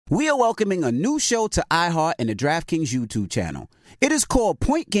we are welcoming a new show to iHeart and the DraftKings YouTube channel. It is called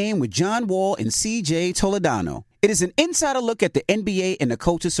Point Game with John Wall and CJ Toledano. It is an insider look at the NBA and the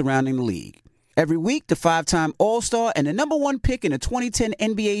coaches surrounding the league. Every week, the 5-time All-Star and the number one pick in the 2010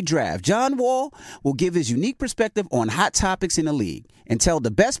 NBA Draft, John Wall, will give his unique perspective on hot topics in the league and tell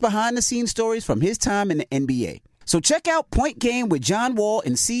the best behind-the-scenes stories from his time in the NBA. So check out Point Game with John Wall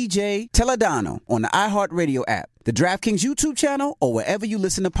and CJ Toledano on the iHeartRadio app, the DraftKings YouTube channel, or wherever you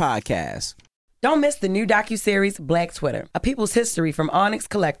listen to podcasts. Don't miss the new docuseries Black Twitter, A People's History from Onyx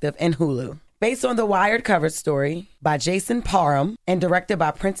Collective and Hulu. Based on the Wired cover story by Jason Parham and directed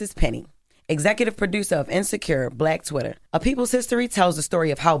by Princess Penny. Executive producer of Insecure, Black Twitter. A People's History tells the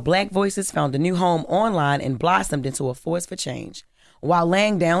story of how Black voices found a new home online and blossomed into a force for change, while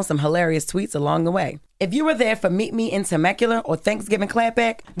laying down some hilarious tweets along the way. If you were there for Meet Me in Temecula or Thanksgiving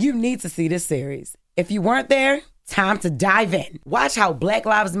Clapback, you need to see this series. If you weren't there, time to dive in. Watch how Black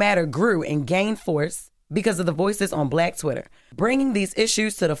Lives Matter grew and gained force because of the voices on Black Twitter, bringing these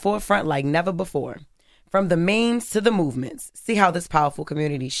issues to the forefront like never before. From the memes to the movements, see how this powerful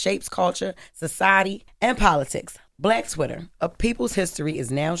community shapes culture, society, and politics. Black Twitter, A People's History, is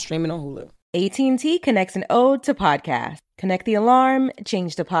now streaming on Hulu. AT&T connects an ode to podcast. Connect the alarm,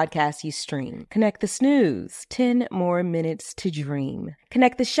 change the podcast you stream. Connect the snooze, 10 more minutes to dream.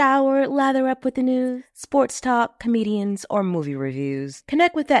 Connect the shower, lather up with the news, sports talk, comedians, or movie reviews.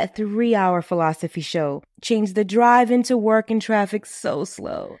 Connect with that 3-hour philosophy show. Change the drive into work and traffic so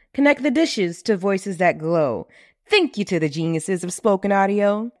slow. Connect the dishes to voices that glow. Thank you to the geniuses of spoken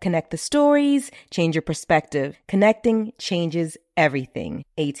audio. Connect the stories, change your perspective. Connecting changes everything.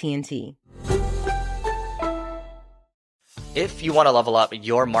 AT&T. If you want to level up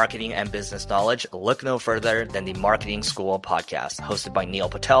your marketing and business knowledge, look no further than the Marketing School podcast, hosted by Neil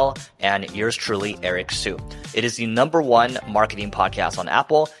Patel and yours truly, Eric Su. It is the #1 marketing podcast on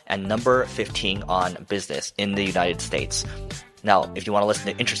Apple and number 15 on business in the United States. Now, if you want to listen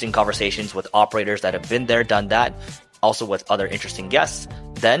to interesting conversations with operators that have been there, done that, also with other interesting guests,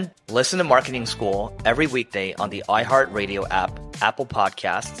 then listen to Marketing School every weekday on the iHeartRadio app, Apple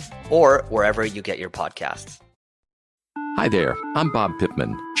Podcasts, or wherever you get your podcasts. Hi there, I'm Bob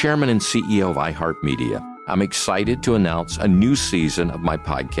Pittman, Chairman and CEO of iHeartMedia. I'm excited to announce a new season of my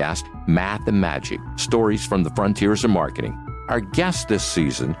podcast, Math and Magic, Stories from the Frontiers of Marketing. Our guests this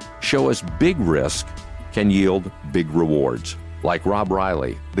season show us big risk can yield big rewards, like Rob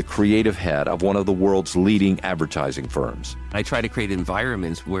Riley, the creative head of one of the world's leading advertising firms. I try to create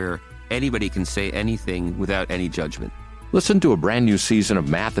environments where anybody can say anything without any judgment. Listen to a brand new season of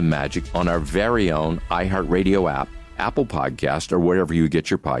Math and Magic on our very own iHeartRadio app, Apple Podcast, or wherever you get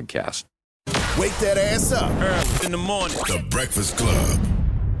your podcast. Wake that ass up. Early in the morning. The Breakfast Club.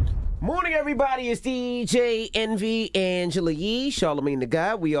 Morning, everybody. It's DJ Envy, Angela Yee, Charlamagne the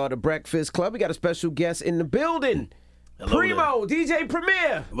God. We are the Breakfast Club. We got a special guest in the building. Hello Primo, there. DJ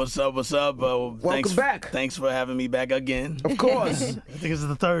Premier. What's up? Welcome back. Thanks for having me back again. Of course. I think this is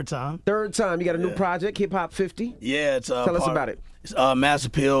the third time. Third time. You got a new project, Hip Hop 50. Yeah, it's Tell us about it. It's Mass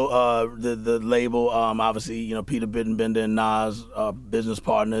Appeal, the label. Obviously, Peter Bittenbender and Nas business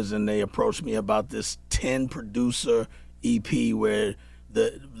partners, and they approached me about this 10-producer EP where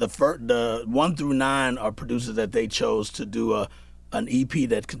the 1 through 9 are producers that they chose to do an EP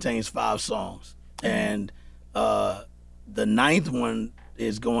that contains 5 songs, and the 9th one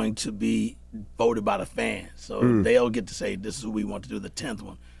is going to be voted by the fans. So they'll get to say, this is who we want to do the 10th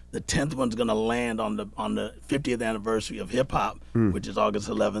one. The 10th one's going to land on the 50th anniversary of hip-hop, which is August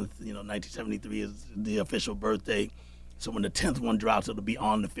 11th. 1973 is the official birthday. So when the 10th one drops, it'll be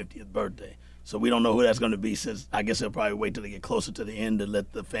on the 50th birthday. So we don't know who that's going to be, since I guess they'll probably wait till they get closer to the end to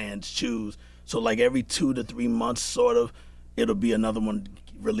let the fans choose. So like every 2 to 3 months, sort of, it'll be another one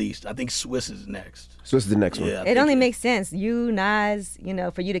released. I think Swiss is next. Swiss is the next one. Yeah, it only makes sense. You, Nas,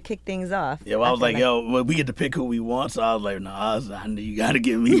 for you to kick things off. Yeah, well, I was like, we get to pick who we want. So I was like, Nas, I know you got to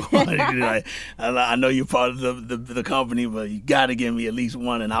give me one. I know you're part of the company, but you got to give me at least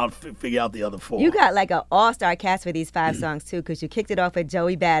one, and I'll figure out the other 4. You got like an all-star cast for these 5 songs, too, because you kicked it off with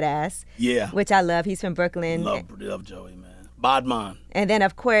Joey Badass. Yeah. Which I love. He's from Brooklyn. Love Joey, man. Badman. And then,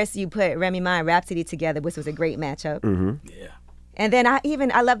 of course, you put Remy Ma and Rhapsody together, which was a great matchup. Mm-hmm. Yeah. And then I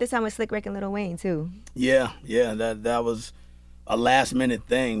love the song with Slick Rick and Lil Wayne, too. Yeah, that was a last-minute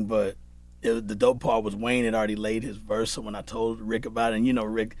thing, but the dope part was Wayne had already laid his verse, so when I told Rick about it,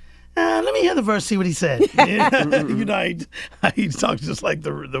 and Rick, let me hear the verse, see what he said. He talks just like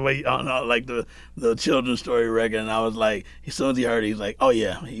the way, like the children's story record, and I was like, as soon as he heard it, he's like, oh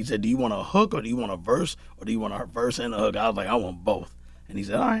yeah. He said, do you want a hook, or do you want a verse, or do you want a verse and a hook? I was like, I want both. And he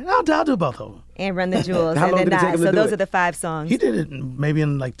said, all right, I'll do both of them. And Run the Jewels. How and long then did it take Nas. him to So do those it? are the 5 songs. He did it maybe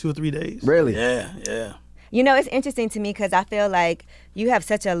in like 2 or 3 days. Really? Yeah. You know, it's interesting to me because I feel like you have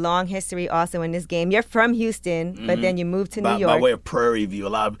such a long history also in this game. You're from Houston, but then you moved to New York. By way of Prairie View, a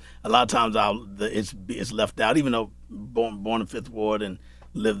lot of times it's left out. Even though born in Fifth Ward and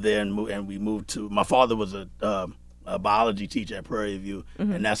lived there, and we moved to. My father was a biology teacher at Prairie View,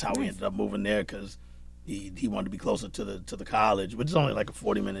 and that's how we ended up moving there because he wanted to be closer to the college, which is only like a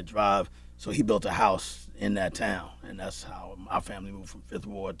 40-minute drive. So he built a house in that town, and that's how our family moved from Fifth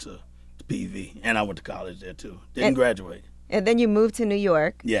Ward to PV. And I went to college there too. Didn't graduate. And then you moved to New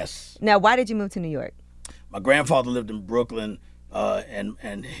York. Yes. Now, why did you move to New York? My grandfather lived in Brooklyn, and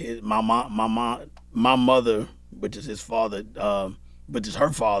my mother, which is his father, which is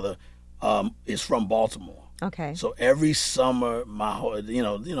her father, is from Baltimore. Okay. So every summer,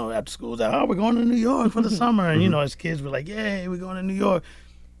 after school, was like, oh, we're going to New York for the summer. And, as kids, we're like, yay, we're going to New York.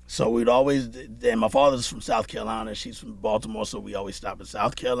 So we'd always, and my father's from South Carolina, she's from Baltimore, so we always stop in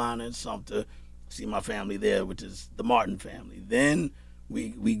South Carolina and Sumter, see my family there, which is the Martin family. Then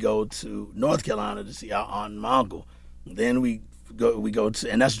we go to North Carolina to see our aunt and my uncle. Then we go to,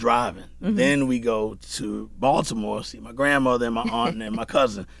 and that's driving. Then we go to Baltimore, see my grandmother and my aunt and my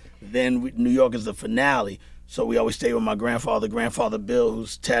cousin. Then New York is the finale. So we always stay with my grandfather Bill,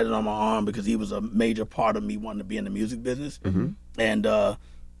 who's tatted on my arm because he was a major part of me wanting to be in the music business. And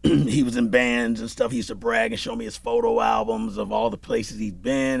he was in bands and stuff. He used to brag and show me his photo albums of all the places he's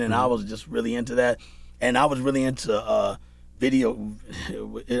been, and I was just really into that. And I was really into video.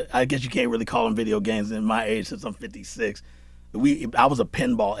 I guess you can't really call them video games in my age since I'm 56. I was a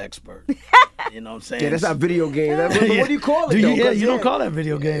pinball expert. You know what I'm saying? Yeah, that's not video game. What do you call it? You don't call that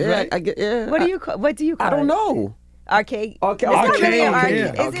video games, right? What do you call it? I don't know. Arcade. Arcade.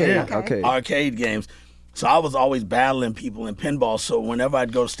 Arcade games. So I was always battling people in pinball. So whenever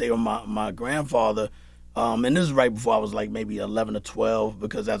I'd go to stay with my grandfather, and this is right before I was like maybe 11 or 12,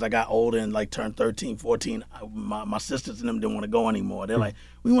 because as I got older and like turned 13, 14, my sisters and them didn't want to go anymore. They're like,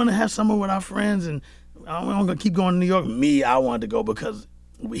 we want to have summer with our friends, and I'm going to keep going to New York. Me, I wanted to go because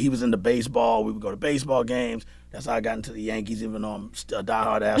he was into baseball. We would go to baseball games. That's how I got into the Yankees, even though I'm still a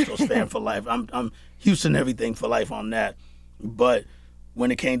diehard Astros fan for life. I'm Houston everything for life on that. But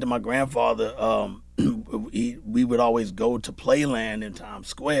when it came to my grandfather, we would always go to Playland in Times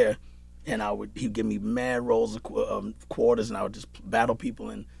Square, and he'd give me mad rolls of quarters, and I would just battle people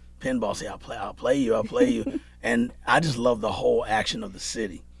in pinball, say, I'll play you. And I just love the whole action of the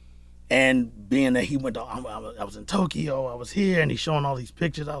city. And being that he went to, I was in Tokyo, I was here, and he's showing all these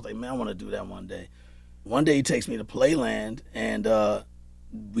pictures. I was like, man, I want to do that one day. One day he takes me to Playland, and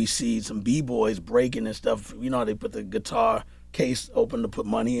we see some B-boys breaking and stuff. You know how they put the guitar case open to put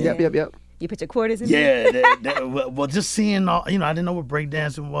money in? Yep. You put your quarters in there? Yeah. Well, just seeing all, I didn't know what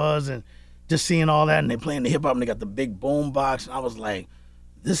breakdancing was, and just seeing all that, and they playing the hip-hop, and they got the big boom box, and I was like,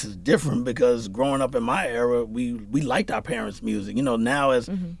 this is different, because growing up in my era, we liked our parents' music. Now as,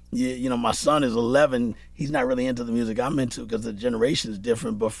 my son is 11, he's not really into the music I'm into because the generation is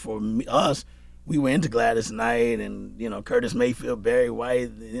different. But for us, we were into Gladys Knight and, Curtis Mayfield, Barry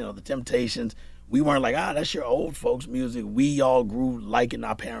White, the Temptations. We weren't like, that's your old folks' music. We all grew liking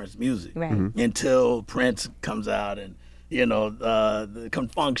our parents' music until Prince comes out and, the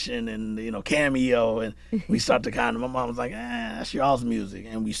Confunction and, Cameo, and we start to my mom was like, that's your all's music,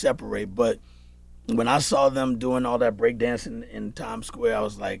 and we separate. But when I saw them doing all that breakdancing in Times Square, I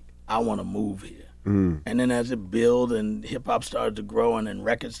was like, I want to move here. And then as it built and hip-hop started to grow and then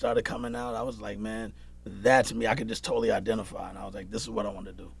records started coming out, I was like, man, that's me. I could just totally identify, and I was like, this is what I want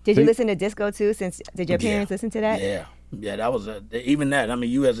to do. Did you listen to disco too? Did your parents listen to that? Yeah, that was even that. I mean,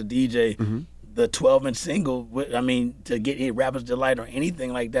 you as a DJ, the 12-inch single, to get Rapper's Delight or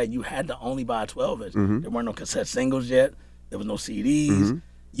anything like that, you had to only buy a 12-inch. There weren't no cassette singles yet. There was no CDs.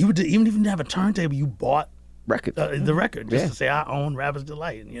 You even if you didn't have a turntable, you bought the record just to say I own Rapper's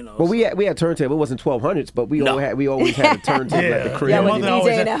Delight. Well, we had turntable. It wasn't 1200s, but we always had a turntable at the crib. Yeah, with the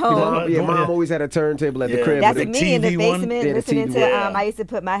DJ at home. Mom always had a turntable at the crib. That's me in the basement listening to. I used to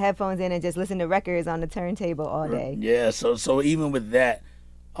put my headphones in and just listen to records on the turntable all day. Yeah, so even with that,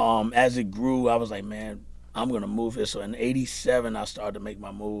 as it grew, I was like, man, I'm gonna move here. So in '87, I started to make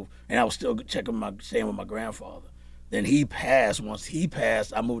my move, and I was still staying with my grandfather. Then he passed. Once he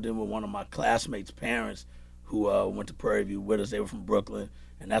passed, I moved in with one of my classmates' parents, who went to Prairie View with us. They were from Brooklyn,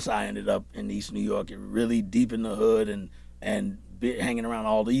 and that's how I ended up in East New York, really deep in the hood, and hanging around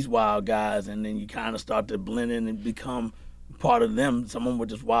all these wild guys. And then you kind of start to blend in and become part of them. Some of them were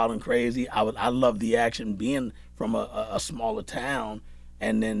just wild and crazy. I loved the action, being from a smaller town.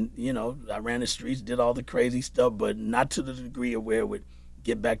 And then, I ran the streets, did all the crazy stuff, but not to the degree of where it would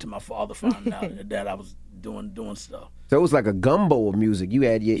get back to my father finding out that I was doing stuff. So it was like a gumbo of music. You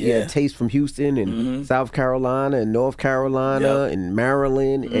had you had taste from Houston and South Carolina and North Carolina and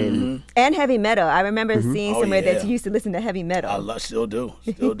Maryland and heavy metal. I remember seeing somewhere that you used to listen to heavy metal. Still do.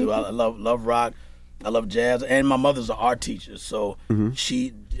 I love rock. I love jazz. And my mother's an art teacher, so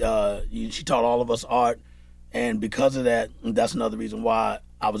she taught all of us art. And because of that, that's another reason why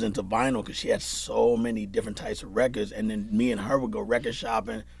I was into vinyl, because she had so many different types of records. And then me and her would go record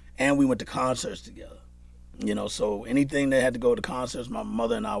shopping, and we went to concerts together. You know, so anything that had to go to concerts, my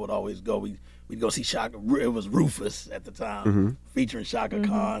mother and I would always go. We'd go see Shaka. It was Rufus at the time, featuring Shaka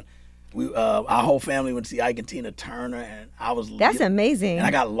Khan. Our whole family went to see Ike and Tina Turner, and I was. That's amazing. And I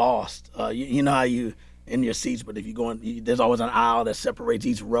got lost. You know how you in your seats, but if you go in, there's always an aisle that separates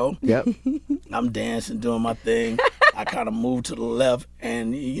each row. Yep. I'm dancing, doing my thing. I kind of move to the left,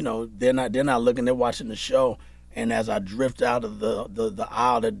 and you know they're not looking. They're watching the show. And as I drift out of the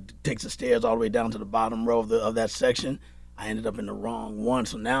aisle that takes the stairs all the way down to the bottom row of that section, I ended up in the wrong one.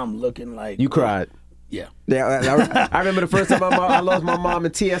 So now I'm looking like... You cried? Yeah. I remember the first time I lost my mom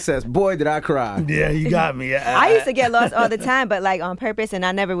in TSS. Boy, did I cry. Yeah, you got me. I used to get lost all the time, but like on purpose, and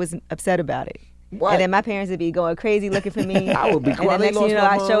I never was upset about it. What? And then my parents would be going crazy looking for me. I would be crying. And then next thing you know,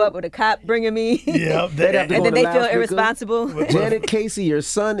 I show up with a cop bringing me. Yeah, and then they feel irresponsible. Janet Casey, your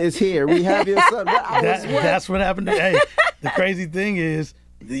son is here. We have your son. That's what happened. Hey, the crazy thing is,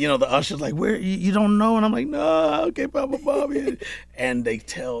 you know, the usher's like, "Where you don't know?" And I'm like, "No, okay, Papa Bobby." And they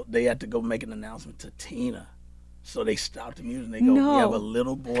had to go make an announcement to Tina. So they stopped the music and they go, "We have a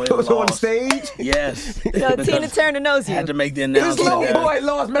little boy lost." On stage? Yes. So Tina Turner knows you. Had to make the announcement. This little boy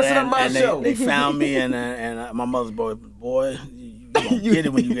lost messing up my show. They found me and my mother's boy, you gonna get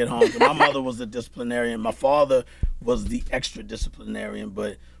it when you get home. My mother was the disciplinarian. My father was the extra disciplinarian,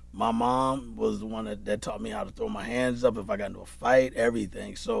 but my mom was the one that taught me how to throw my hands up if I got into a fight,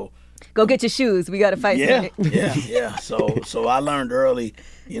 everything. So go get your shoes. We got to fight. Yeah. So I learned early,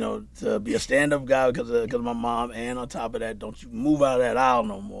 you know, to be a stand-up guy because of my mom, and on top of that, don't you move out of that aisle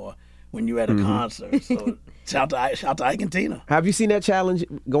no more when you at a concert. So shout to Ike and Tina. Have you seen that challenge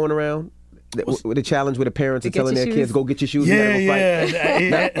going around? The challenge where the parents are telling their kids, "Go get your shoes."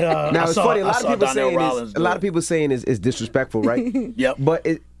 Yeah. Now it's funny. A lot of people saying is disrespectful, right? Yep. But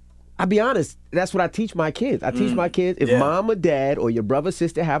I'll be honest, that's what I teach my kids. I teach my kids, if mom or dad or your brother,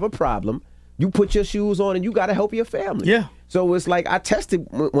 sister have a problem, you put your shoes on and you got to help your family. Yeah. So it's like, I tested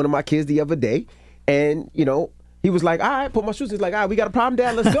one of my kids the other day, and, you know, he was like, "All right, put my shoes." He's like, "All right, we got a problem,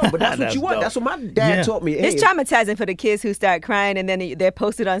 Dad, let's go." But that's what you want. Dope. That's what my dad taught me. It's traumatizing for the kids who start crying and then they're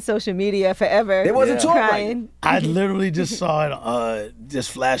posted on social media forever. They wasn't taught right. I literally just saw it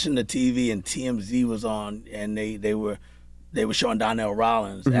just flashing the TV, and TMZ was on, and they were showing Donnell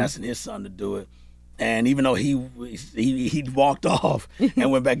Rollins asking his son to do it. And even though he walked off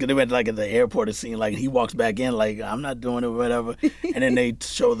and went back, they went like at the airport, it seemed like he walks back in like, "I'm not doing it," or whatever. And then they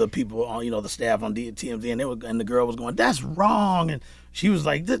show the people on, you know, the staff on TMZ, and the girl was going, "That's wrong," and she was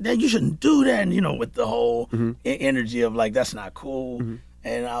like, "You shouldn't do that," and you know, with the whole energy of like, that's not cool.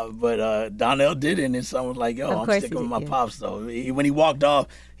 And but Donnell did it, and then someone was like, "Yo, I'm sticking with my pops." So when he walked off,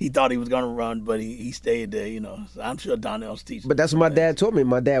 he thought he was gonna run, but he stayed there. You know, so I'm sure Donnell's teaching. But that's what my dad taught me.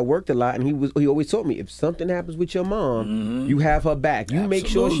 My dad worked a lot, and he always taught me, if something happens with your mom, you have her back. You make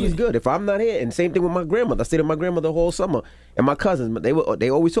sure she's good. If I'm not here, and same thing with my grandmother. I stayed with my grandmother the whole summer, and my cousins. But they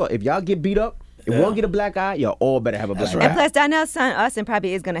always taught, if y'all get beat up, if one get a black eye, y'all all better have a black eye. And plus, Donnell's son, Austin,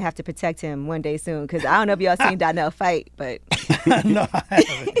 probably is going to have to protect him one day soon, because I don't know if y'all seen Donnell fight, but... No, I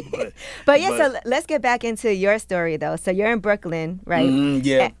haven't. But so let's get back into your story, though. So you're in Brooklyn, right?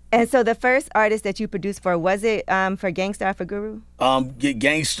 Yeah. And so the first artist that you produced for, was it for Gang Starr, for Guru?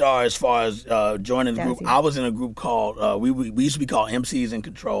 Gang Starr, as far as joining the group, I was in a group called, we used to be called MCs in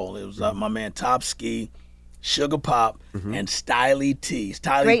Control. It was my man Top Ski, Sugar Pop, and Styly T.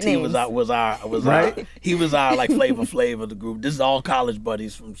 Styly T was our he was our like Flavor of the group. This is all college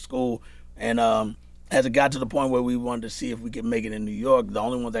buddies from school, and as it got to the point where we wanted to see if we could make it in New York, the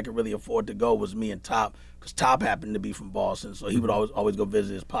only one that could really afford to go was me and Top, because Top happened to be from Boston, so he would always go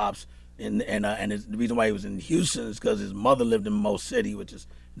visit his pops, and the reason why he was in Houston is because his mother lived in Mo City, which is,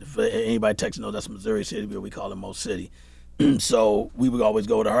 for anybody Texas knows, that's Missouri City, but we call it Mo City. So we would always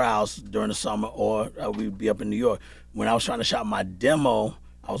go to her house during the summer, or we would be up in New York. When I was trying to shop my demo,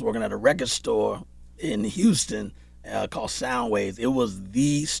 I was working at a record store in Houston called Soundwaves. It was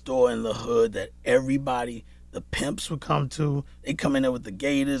the store in the hood that everybody, the pimps would come to. They come in there with the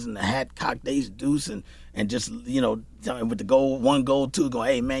gators and the hat cocked ace deuce and just, you know, with the gold tooth going,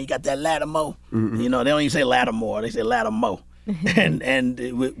 "Hey, man, you got that Lattimore?" You know, they don't even say Lattimore. They say Lattimore. and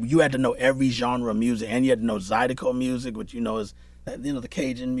you had to know every genre of music, and you had to know Zydeco music, which you know is the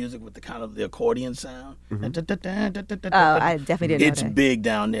Cajun music with the kind of the accordion sound. Oh, I definitely didn't know It's that. big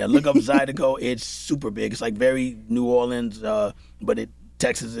down there. Look up Zydeco. It's super big. It's like very New Orleans, but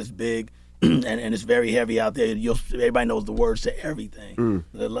Texas is big, and it's very heavy out there. Everybody knows the words to everything.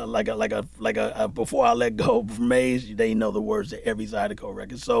 Like a Before I Let Go from Maze, they know the words to every Zydeco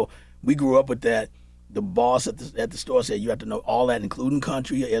record. So we grew up with that. The boss at the store said you have to know all that, including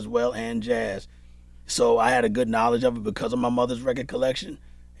country as well and jazz. So I had a good knowledge of it because of my mother's record collection.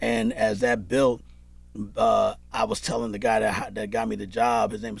 And as that built, I was telling the guy that got me the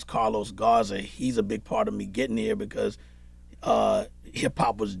job, his name is Carlos Garza. He's a big part of me getting here because hip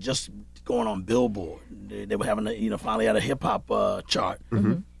hop was just going on Billboard. They were having finally had a hip hop chart.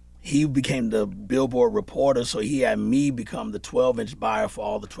 He became the Billboard reporter, so he had me become the 12-inch buyer for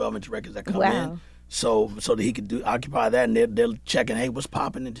all the 12-inch records that come in. So that he could occupy that, and they're checking, hey, what's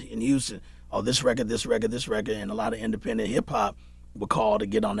popping in Houston? Oh, this record, and a lot of independent hip hop would call to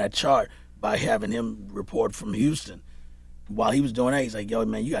get on that chart by having him report from Houston. While he was doing that, he's like, yo,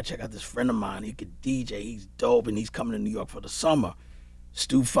 man, you gotta check out this friend of mine. He could DJ, he's dope, and he's coming to New York for the summer.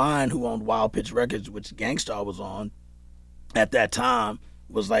 Stu Fine, who owned Wild Pitch Records, which Gangstar was on at that time,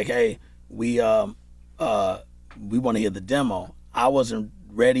 was like, hey, we want to hear the demo. I wasn't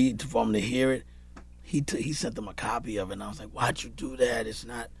ready for him to hear it. He sent them a copy of it, and I was like, why'd you do that? It's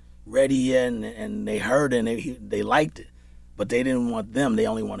not ready yet. And they heard it, and they liked it. But they didn't want them. They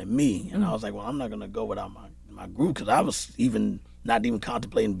only wanted me. And I was like, well, I'm not going to go without my group, because I was not even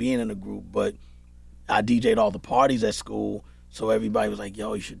contemplating being in a group. But I DJ'd all the parties at school, so everybody was like,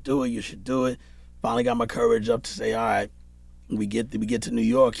 yo, you should do it. Finally got my courage up to say, all right, we get to New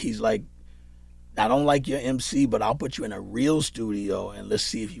York. He's like, I don't like your MC, but I'll put you in a real studio and let's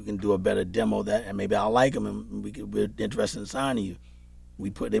see if you can do a better demo and maybe I'll like him and we're interested in signing you.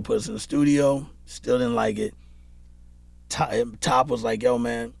 They put us in the studio, still didn't like it. Top was like, yo,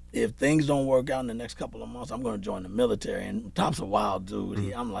 man, if things don't work out in the next couple of months, I'm going to join the military. And Top's a wild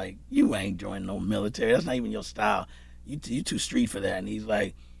dude. I'm like, you ain't joining no military. That's not even your style. You too street for that. And he's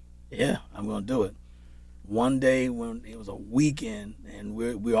like, yeah, I'm going to do it. One day when it was a weekend and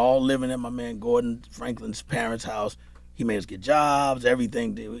we're all living at my man Gordon Franklin's parents' house, he made us get jobs,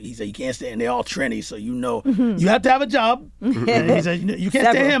 everything. He said, you can't stay, and they're all Trinity, so you have to have a job. And he said, you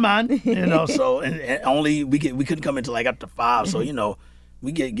can't stay here, man. So and only we couldn't come until like up to 5. So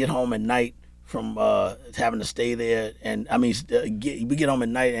we get home at night from having to stay there, and we get home at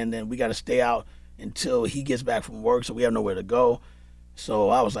night, and then we got to stay out until he gets back from work, so we have nowhere to go. So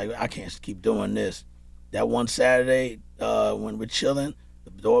I was like, I can't keep doing this. That one Saturday when we're chilling, the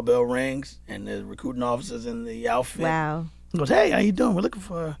doorbell rings and the recruiting officer's in the outfit. Wow. He goes, hey, how you doing? We're looking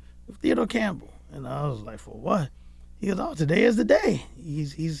for Theodore Campbell. And I was like, for what? He goes, oh, today is the day.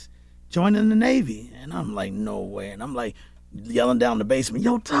 He's joining the Navy. And I'm like, no way. And I'm like yelling down the basement,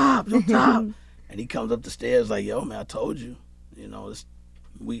 yo, Top. And he comes up the stairs like, yo, man, I told you. They're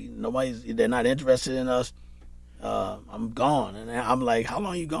not interested in us. I'm gone. And I'm like, how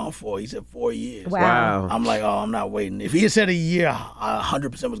long you gone for? He said 4 years. Wow. I'm like, oh, I'm not waiting. If he had said a year, I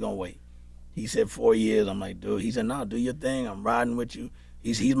 100% was going to wait. He said 4 years. I'm like, dude. He said, no, do your thing. I'm riding with you.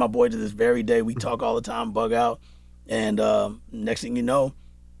 He's my boy to this very day. We talk all the time, bug out. And next thing you know,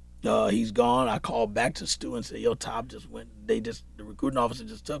 he's gone. I called back to Stu and said, yo, Top just went. The recruiting officer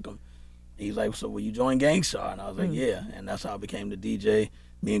just took him. He's like, so will you join Gangstar? And I was like, yeah. And that's how I became the DJ.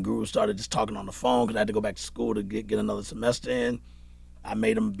 Me and Guru started just talking on the phone because I had to go back to school to get another semester in. I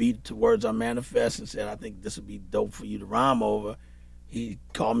made him beat to Words on Manifest and said, I think this would be dope for you to rhyme over. He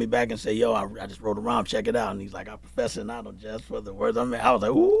called me back and said, yo, I just wrote a rhyme, check it out. And he's like, I'm professor not just for the Words on Manifest. I was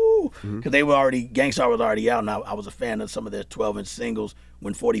like, ooh, because Gangstar was already out, and I was a fan of some of their 12-inch singles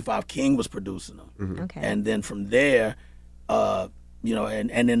when 45 King was producing them. Okay. And then from there, and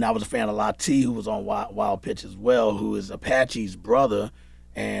then I was a fan of Lati, who was on Wild Pitch as well, who is Apache's brother.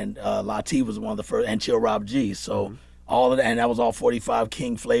 And Lati was one of the first, and Chill Rob G. So all of that, and that was all 45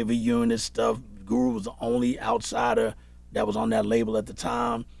 King flavor unit stuff. Guru was the only outsider that was on that label at the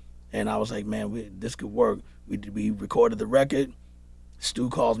time. And I was like, man, this could work. We recorded the record. Stu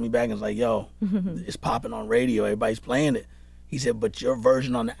calls me back and is like, yo, it's popping on radio. Everybody's playing it. He said, but your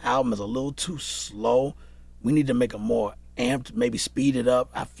version on the album is a little too slow. We need to make it more amped, maybe speed it up.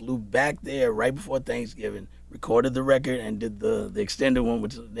 I flew back there right before Thanksgiving, recorded the record, and did the extended one,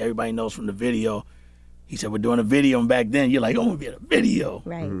 which everybody knows from the video. He said, we're doing a video, and back then, you're like, oh, we're going to get a video.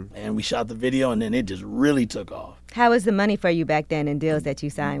 Right. And we shot the video, and then it just really took off. How was the money for you back then and deals that you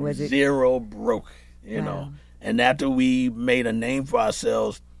signed? Was it zero broke, you know? And after we made a name for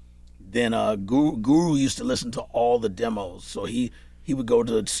ourselves, then Guru used to listen to all the demos. So he would go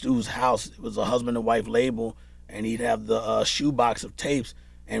to Stu's house. It was a husband and wife label, and he'd have the shoebox of tapes.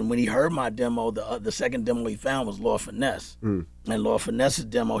 And when he heard my demo, the second demo he found was Lord Finesse. And Lord Finesse's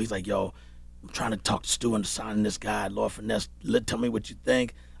demo, he's like, yo, I'm trying to talk to Stu into signing this guy. Lord Finesse, tell me what you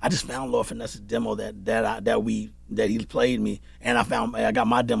think. I just found Lord Finesse's demo that he played me, and I got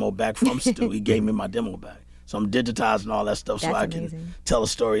my demo back from Stu. He gave me my demo back. So I'm digitizing all that stuff so I can tell a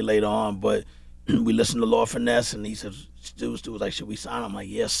story later on. But we listened to Lord Finesse, and he said, Stu was like, should we sign him? I'm like,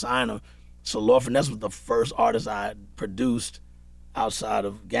 yeah, sign him. So Lord Finesse was the first artist I produced outside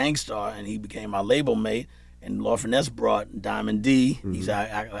of Gangstar, and he became my label mate. And Lord Finesse brought Diamond D. He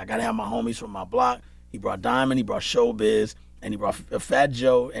said, I got to have my homies from my block. He brought Diamond, he brought Showbiz, and he brought Fat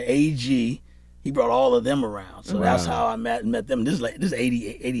Joe and AG. He brought all of them around. So that's how I met them. This is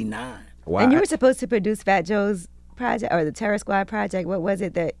 89. Wow. And you were supposed to produce Fat Joe's project or the Terror Squad project. What was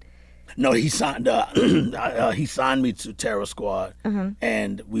it that... No, he signed me to Terror Squad,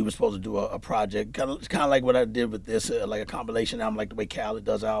 and we were supposed to do a project, kind of like what I did with this, like a compilation album, like the way Khaled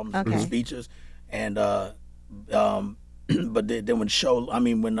does albums with his features. And but then when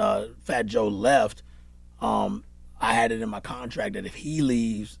Fat Joe left, I had it in my contract that if he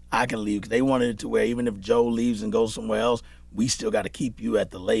leaves, I can leave, because they wanted it to where even if Joe leaves and goes somewhere else, we still got to keep you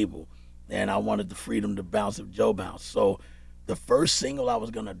at the label. And I wanted the freedom to bounce if Joe bounced. So the first single I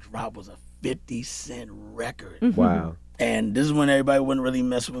was gonna drop was a 50-cent record. Wow. And this is when everybody wouldn't really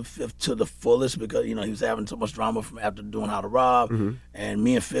mess with Fifth to the fullest, because he was having so much drama from after doing How to Rob. And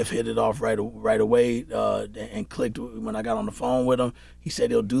me and Fifth hit it off right away and clicked when I got on the phone with him. He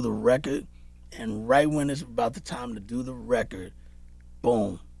said he'll do the record, and right when it's about the time to do the record,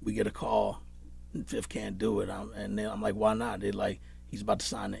 boom, we get a call, and Fifth can't do it. And then I'm like, why not? They're like, he's about to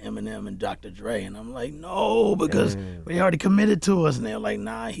sign to Eminem and Dr. Dre. And I'm like, no, because we already committed to us. And they're like,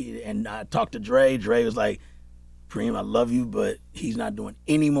 nah. And I talked to Dre. Dre was like, Preem, I love you, but he's not doing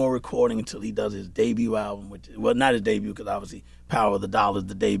any more recording until he does his debut album, well, not his debut, because obviously Power of the Dollar is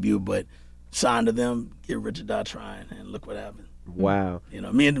the debut, but signed to them, Get Rich or Die Trying, and look what happened. Wow.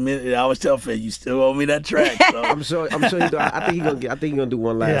 I always tell Fed, you still owe me that track. So. I'm sure you do. I think he's gonna do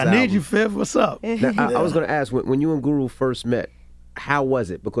one last album. I need you, Fed. What's up? Now, I was gonna ask, when you and Guru first met, how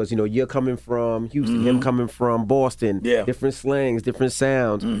was it? Because you're coming from Houston, him coming from Boston, different slangs, different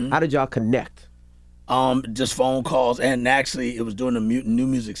sounds. How did y'all connect? Just phone calls, and actually it was during the new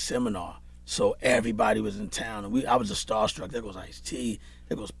music seminar, so everybody was in town, and I was just starstruck. There goes Ice-T,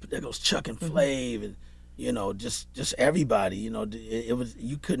 there goes Chuck and Flav, and just everybody. It was,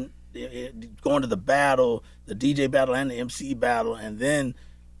 you couldn't going to the battle, the DJ battle and the MC battle, and then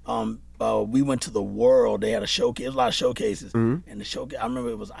we went to the World. They had a showcase, a lot of showcases, and the showcase. I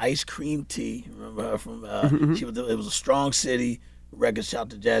remember it was Ice Cream Tea. Remember her from? It was a Strong City record. Shout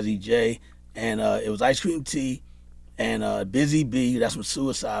to Jazzy J. And it was Ice Cream Tea and Busy Bee. That's when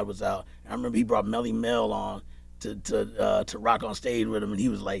Suicide was out. And I remember he brought Melly Mel on to rock on stage with him, and he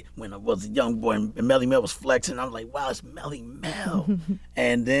was like, when I was a young boy, and Melly Mel was flexing, I was like, wow, it's Melly Mel.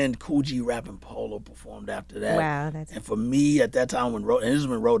 And then Cool G Rap and Polo performed after that. Wow, and for me at that time, and this is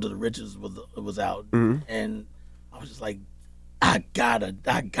when Road to the Riches was out, and I was just like, I gotta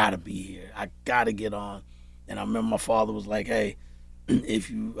be here. I gotta get on. And I remember my father was like, hey, if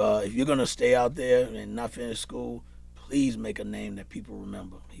you're gonna stay out there and not finish school, please make a name that people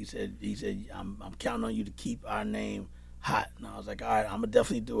remember. He said I'm counting on you to keep our name hot. And I was like, all right, I'm gonna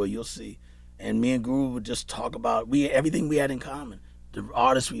definitely do it. You'll see. And me and Guru would just talk about everything we had in common, the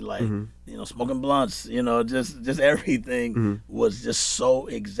artists we like, smoking blunts, just everything was just so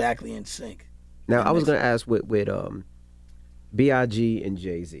exactly in sync. Now I was gonna ask with B.I.G. and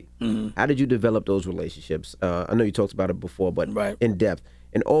Jay-Z. How did you develop those relationships? I know you talked about it before, but in depth.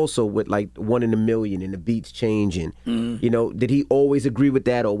 And also with like 1 in a Million and the beats changing. Did he always agree with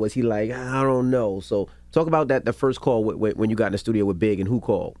that, or was he like, I don't know? So talk about that, the first call when you got in the studio with Big, and who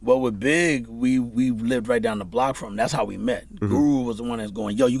called? Well, with Big, we lived right down the block from him. That's how we met. Guru was the one that's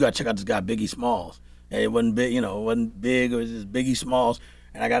going, yo, you got to check out this guy, Biggie Smalls. And it wasn't big, it wasn't Big, it was just Biggie Smalls.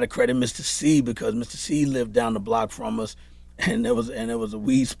 And I got to credit Mr. C, because Mr. C lived down the block from us. And there was a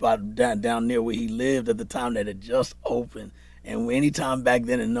weed spot down near where he lived at the time that had just opened. And anytime back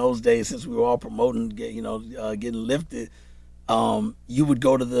then in those days, since we were all promoting, getting lifted, you would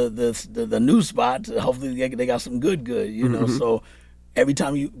go to the new spot. Hopefully they got some good. So every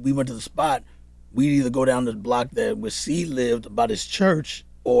time we went to the spot, we'd either go down the block where C lived about his church,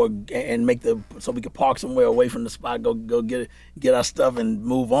 and so we could park somewhere away from the spot, go get our stuff and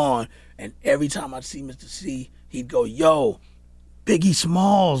move on. And every time I'd see Mr. C, he'd go, yo, Biggie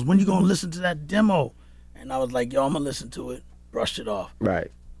Smalls, when you gonna listen to that demo? And I was like, yo, I'm gonna listen to it. Brushed it off. Right.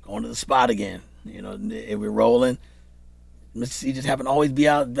 Going to the spot again. And we're rolling. Mr. C just happened to always be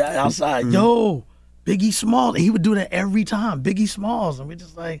outside. Yo, Biggie Smalls. And he would do that every time, Biggie Smalls. And we're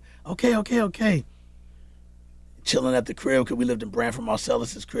just like, okay. Chilling at the crib, because we lived in Branford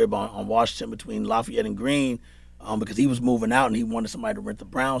Marcellus's crib on Washington between Lafayette and Green, because he was moving out and he wanted somebody to rent the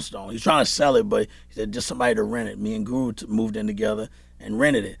brownstone. He was trying to sell it, but he said just somebody to rent it. Me and Guru moved in together and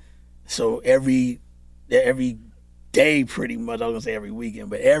rented it. So every day, pretty much, I was going to say every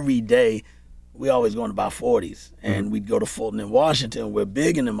weekend, but every day, we always going to buy 40s. And we'd go to Fulton in Washington, where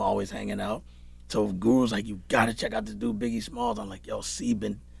Big and them always hanging out. So Guru's like, you got to check out this dude, Biggie Smalls. I'm like, yo, C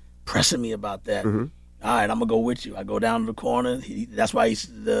been pressing me about that. All right, I'm gonna go with you. I go down to the corner. That's why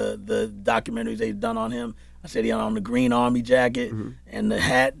the documentaries they've done on him. I said he had on the green army jacket and the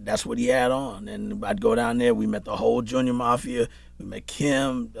hat. That's what he had on. And I'd go down there. We met the whole Junior Mafia. We met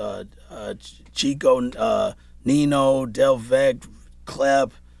Kim, Chico, Nino, Del Vec,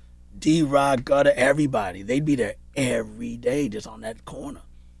 Clep, D-Rock, Gutter, everybody. They'd be there every day just on that corner.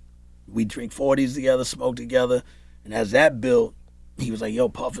 We'd drink 40s together, smoke together. And as that built, he was like, yo,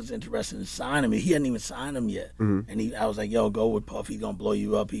 Puff is interested in signing me. He hadn't even signed him yet. And I was like, yo, go with Puff. He's going to blow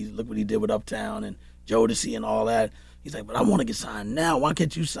you up. Look what he did with Uptown and Jodeci and all that. He's like, but I want to get signed now. Why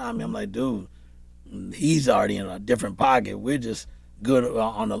can't you sign me? I'm like, dude, he's already in a different pocket. We're just good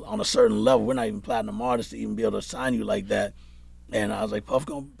on a certain level. We're not even platinum artists to even be able to sign you like that. And I was like, Puff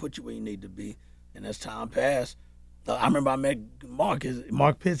going to put you where you need to be. And as time passed, I remember I met Mark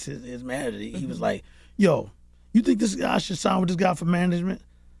Pitts, his manager. He was like, yo, you think this guy should sign with this guy for management?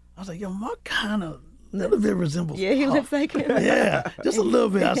 I was like, yo, Mark kind of a little bit resembles Yeah, he Puff. looks like him. Yeah, just a little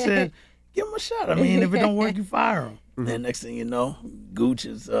bit. I said, give him a shot. I mean, if it don't work, you fire him. And next thing you know, Gooch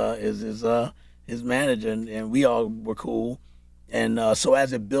is his manager, and we all were cool. And so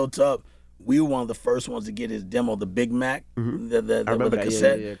as it built up, we were one of the first ones to get his demo, the Big Mac, the I remember with the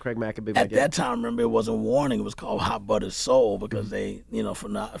cassette. Yeah, Craig Mack and Big Mac. At that time, remember, it wasn't Warning. It was called Hot Buttered Soul because they,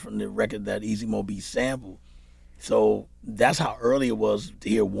 from the record that Easy Mo Beat sampled. So that's how early it was to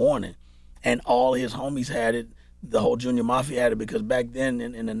hear Warning. And all his homies had it. The whole Junior Mafia had it because back then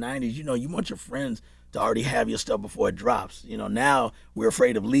in the 90s, you want your friends to already have your stuff before it drops. Now we're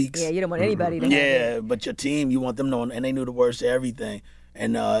afraid of leaks. Yeah, you don't want anybody to have it. But your team, you want them knowing, and they knew the words to everything.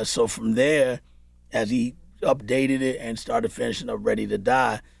 And so from there, as he updated it and started finishing up Ready to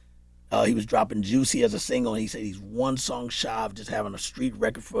Die, he was dropping Juicy as a single, and he said he's one song shy of just having a street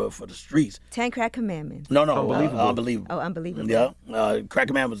record for the streets. 10 Crack Commandments. No, Unbelievable. Oh, Unbelievable. Yeah, Crack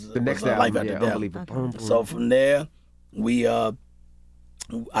Commandments was The next Life album, After Death. Unbelievable. Okay. So from there,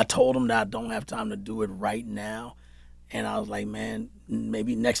 I told him that I don't have time to do it right now, and I was like, man,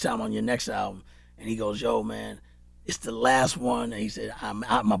 maybe next time on your next album. And he goes, yo, man, it's the last one. And he said,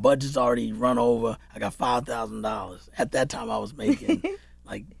 my budget's already run over. I got $5,000. At that time, I was making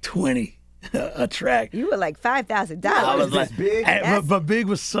like 20 a track. You were like $5,000. I was like, Big. But Big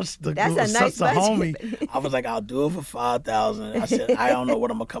was such a nice homie. budget. I was like, I'll do it for $5,000. I said, I don't know what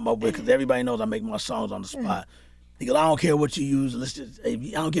I'm gonna come up with because everybody knows I make my songs on the spot. He goes, I don't care what you use. I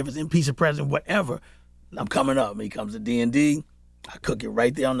don't care if it's in piece of present, whatever. I'm coming up. And he comes to D&D. I cook it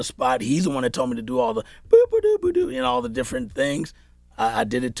right there on the spot. He's the one that told me to do all the boo-boo-doo-boo-doo, all the different things. I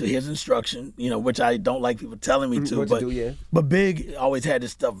did it to his instruction, which I don't like people telling me to. But Big always had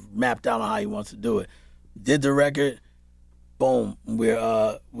this stuff mapped out on how he wants to do it. Did the record, boom.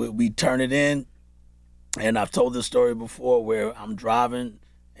 We turn it in, and I've told this story before where I'm driving,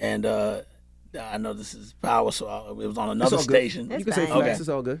 and I know this is power, so it was on another station. You can say flex. It's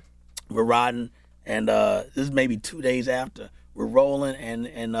all good. We're riding, and this is maybe 2 days after. We're rolling,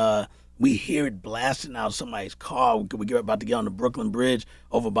 and we hear it blasting out of somebody's car. We're about to get on the Brooklyn Bridge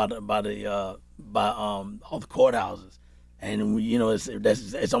over by all the courthouses, and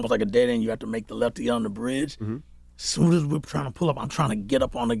it's almost like a dead end. You have to make the left to get on the bridge. As soon as we're trying to pull up, I'm trying to get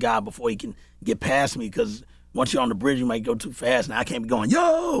up on the guy before he can get past me because once you're on the bridge, you might go too fast, and I can't be going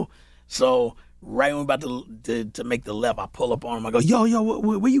yo. So right when we're about to make the left, I pull up on him. I go yo,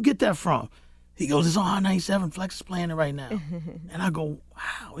 where you get that from? He goes, it's on I-97. Flex is playing it right now. And I go,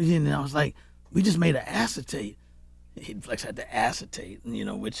 wow. And I was like, we just made an acetate. Flex had the acetate,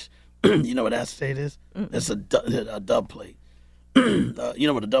 which, you know what acetate is? It's a dub plate. You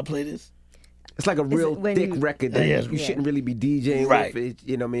know what a dub plate is? It's like a real thick record that you shouldn't really be DJing right. with.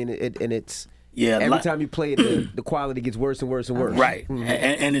 You know what I mean? And it's... Yeah, every time you play it, the quality gets worse and worse and worse. Right.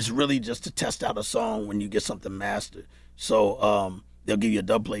 And it's really just to test out a song when you get something mastered. So... they'll give you a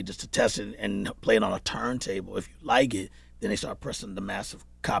dub plate just to test it and play it on a turntable. If you like it, then they start pressing the massive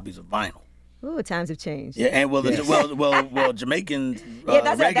copies of vinyl. Ooh, times have changed. Yeah, and well, Jamaican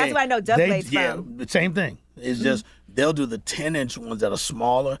that's reggae, what I know dub plates from. Yeah, the same thing. It's just they'll do the 10-inch ones that are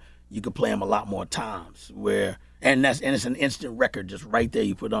smaller. You can play them a lot more times. And it's an instant record just right there.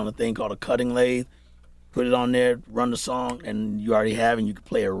 You put on a thing called a cutting lathe, put it on there, run the song, and you already have, and you can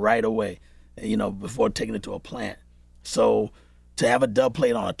play it right away, before taking it to a plant. So to have a dub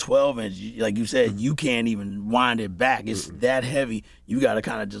plate on a 12-inch, like you said, you can't even wind it back. It's that heavy. You got to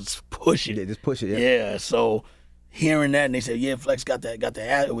kind of just push it. Yeah, just push it. Yeah. So hearing that, and they said, yeah, Flex got the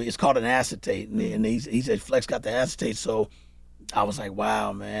it's called an acetate, and he said Flex got the acetate. So I was like,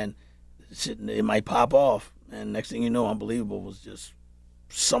 wow, man, it might pop off. And next thing you know, Unbelievable was just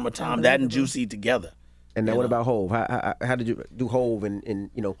summertime. That and Juicy together. And then what about Hove? How did you do Hove and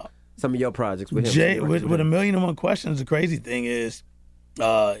some of your projects with him? Jay, with A Million and One Questions, the crazy thing is,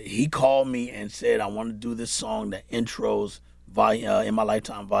 he called me and said, I want to do this song that intros In My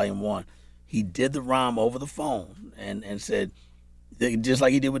Lifetime Volume 1. He did the rhyme over the phone and said, just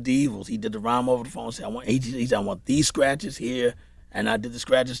like he did with The Evils, he did the rhyme over the phone and said, he said, I want these scratches here, and I did the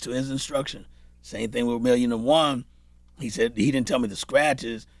scratches to his instruction. Same thing with A Million and One. He said, he didn't tell me the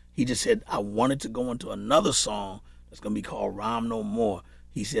scratches. He just said, I wanted to go into another song that's going to be called Rhyme No More.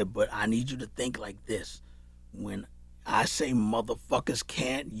 He said, but I need you to think like this. When I say motherfuckers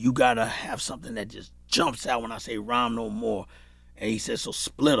can't, you got to have something that just jumps out when I say Rhyme No More. And he said, so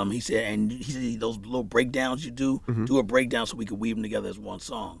split them. He said, those little breakdowns you do, do a breakdown so we can weave them together as one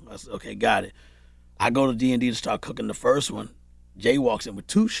song. I said, okay, got it. I go to D&D to start cooking the first one. Jay walks in with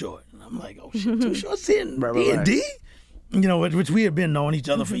Too Short. And I'm like, oh, shit, Too Short's in D&D? Which we have been knowing each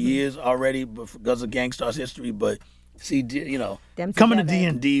other for years already because of Gangstar's history, but see, Them coming to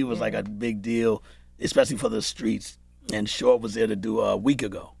together. D&D was like a big deal, especially for the streets. And Short was there to do a week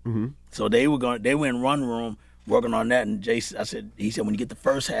ago, so they were in Run Room working on that. And Jason, he said, when you get the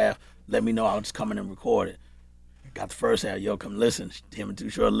first half, let me know. I'll just come in and record it. Got the first half, come listen. Him and Too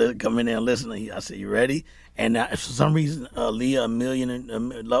Short come in there and listen. I said, you ready? And for some reason, Leah,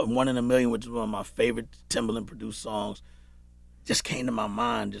 One in a Million, which is one of my favorite Timbaland produced songs, just came to my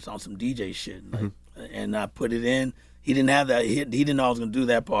mind just on some DJ shit. And I put it in. He didn't have that. He didn't know I was going to do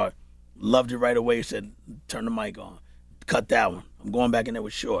that part. Loved it right away. He said, turn the mic on. Cut that one. I'm going back in there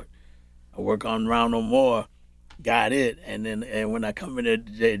with Short. I work on Round No More. Got it. And when I come in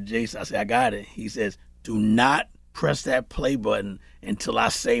there, Jason, I say, I got it. He says, do not press that play button until I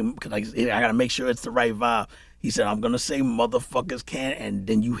say, because I got to make sure it's the right vibe. He said, I'm going to say motherfuckers can't, and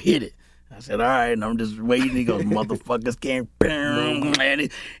then you hit it. I said, all right, and I'm just waiting. He goes, motherfuckers can't.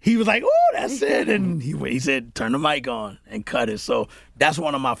 And he was like, oh, that's it. And he said, turn the mic on and cut it. So that's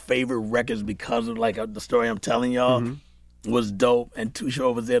one of my favorite records because of the story I'm telling y'all was dope. And Too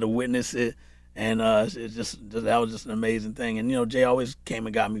Short was there to witness it. And that was just an amazing thing. And, Jay always came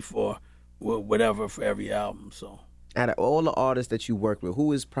and got me for whatever for every album. So out of all the artists that you work with,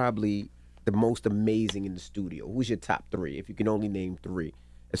 who is probably the most amazing in the studio? Who's your top 3, if you can only name 3?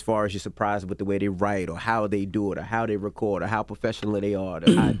 As far as you're surprised with the way they write or how they do it or how they record or how professional they are,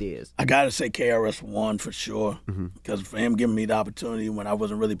 their ideas. I got to say KRS-One for sure, because for him giving me the opportunity when I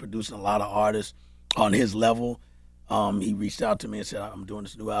wasn't really producing a lot of artists on his level, he reached out to me and said, I'm doing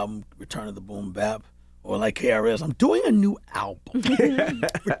this new album, Return of the Boom Bap. Or like KRS, I'm doing a new album,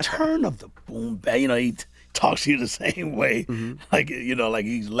 Return of the Boom Bap. He talks to you the same way, like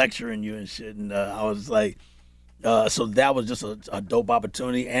he's lecturing you and shit. And I was like, so that was just a dope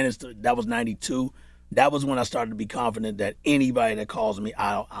opportunity, and that was '92. That was when I started to be confident that anybody that calls me,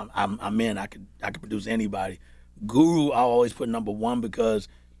 I'm in. I could produce anybody. Guru, I always put number 1 because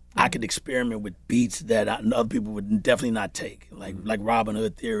I could experiment with beats that other people would definitely not take, like Robin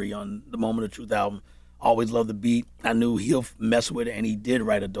Hood Theory on the Moment of Truth album. Always loved the beat. I knew he'll mess with it, and he did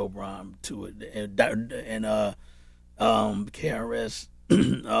write a dope rhyme to it. And KRS,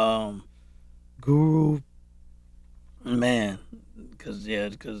 Guru. Man, because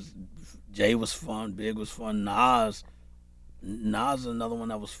Jay was fun, Big was fun, Nas is another one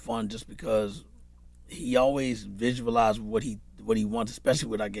that was fun just because he always visualized what he wants, especially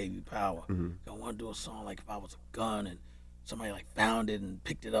with I Gave You Power. I want to do a song like if I was a gun and somebody found it and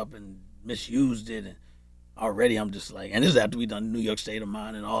picked it up and misused it, and already I'm just like, and this is after we done New York State of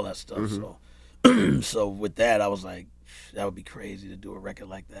Mind and all that stuff. So with that, I was like, that would be crazy to do a record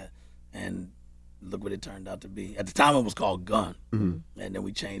like that, and look what it turned out to be. At the time, it was called Gun, and then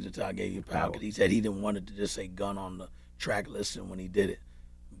we changed it to I Gave You Power because he said he didn't want it to just say Gun on the track listing when he did it.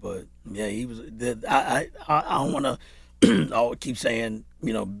 But yeah, he was. I don't want to keep saying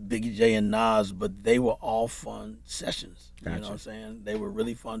Biggie, J, and Nas, but they were all fun sessions. Gotcha. You know what I'm saying? They were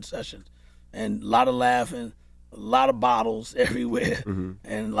really fun sessions, and a lot of laughing, a lot of bottles everywhere,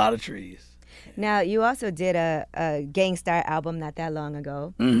 and a lot of trees. Now, you also did a Gangstar album not that long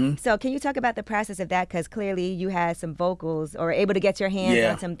ago. So can you talk about the process of that? Because clearly you had some vocals or were able to get your hands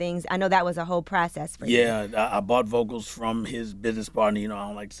on some things. I know that was a whole process for you. Yeah, I bought vocals from his business partner. I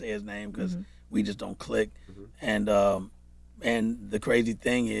don't like to say his name because we just don't click. And the crazy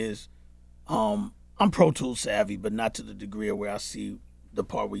thing is, I'm Pro Tools savvy, but not to the degree of where I see the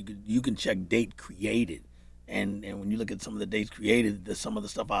part where you can check date created. And when you look at some of the dates created, some of the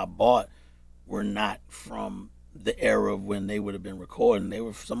stuff I bought were not from the era of when they would have been recording. They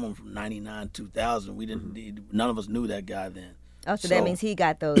were someone from 99, 2000. We didn't. None of us knew that guy then. Oh, so that means he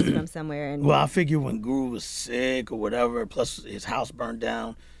got those from somewhere. Well, I figure when Guru was sick or whatever, plus his house burned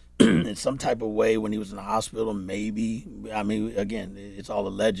down in some type of way when he was in the hospital, maybe. I mean, again, it's all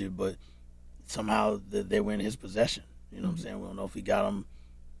alleged, but somehow they were in his possession. You know what I'm saying? We don't know if he got them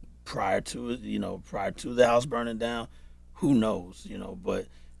prior to the house burning down. Who knows? But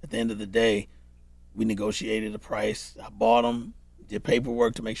at the end of the day, we negotiated a price. I bought them. Did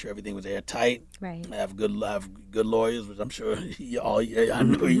paperwork to make sure everything was airtight. Right. I have good lawyers, which I'm sure I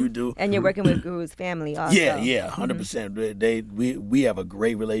know you do. And you're working with Guru's family also. Yeah, 100%. We have a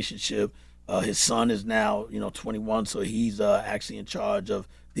great relationship. His son is now 21, so he's actually in charge of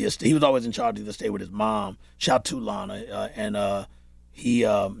the estate. He was always in charge of the estate with his mom. Shout out to Lana, and he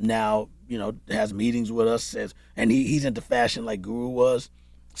now has meetings with us. And he's into fashion like Guru was.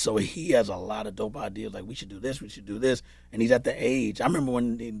 So he has a lot of dope ideas, like we should do this, and he's at the age. I remember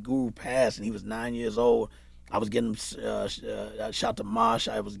when Guru passed and he was 9 years old, I was getting him, shout to Mosh,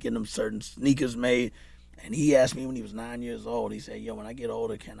 I was getting him certain sneakers made, and he asked me when he was 9 years old, he said, when I get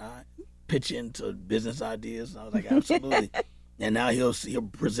older, can I pitch into business ideas? And I was like, absolutely. And now he'll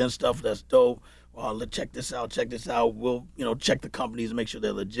present stuff that's dope. Well, let's check this out. We'll, check the companies and make sure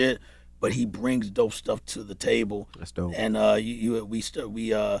they're legit. But he brings dope stuff to the table. That's dope. And we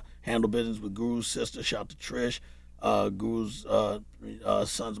handle business with Guru's sister, shout out to Trish, Guru's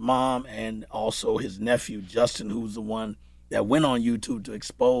son's mom, and also his nephew, Justin, who's the one that went on YouTube to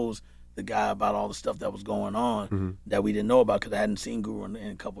expose the guy about all the stuff that was going on that we didn't know about because I hadn't seen Guru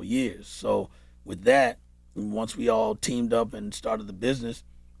in a couple of years. So with that, once we all teamed up and started the business,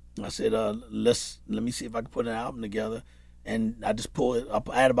 I said, let me see if I can put an album together. And I just pulled it up.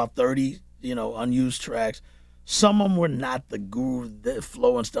 I had about 30, unused tracks. Some of them were not the Guru, the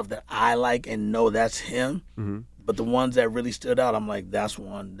flow and stuff that I like and know that's him. But the ones that really stood out, I'm like, that's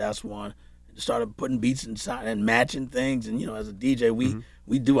one. Started putting beats inside and matching things. And, as a DJ,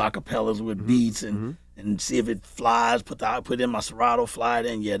 we do acapellas with beats and see if it flies. Put in my Serato, fly it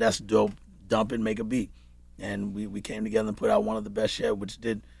in. Yeah, that's dope. Dump it, make a beat. And we came together and put out one of the best yet, which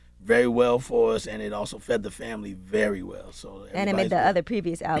did very well for us, and it also fed the family very well. So and it made the other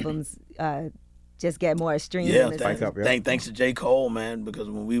previous albums just get more streams. Yeah, thanks to J. Cole, man, because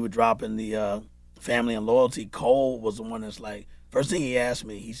when we were dropping the Family and Loyalty, Cole was the one that's like, first thing he asked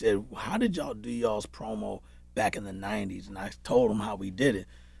me, he said, how did y'all do y'all's promo back in the 90s? And I told him how we did it.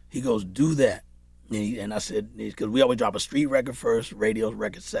 He goes, do that. And I said, because we always drop a street record first, radio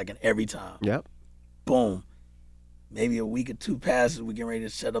record second, every time. Yep. Boom. Maybe a week or two passes, we get ready to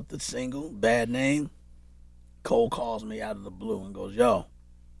set up the single, Bad Name. Cole calls me out of the blue and goes,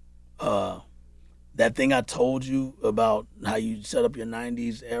 that thing I told you about how you set up your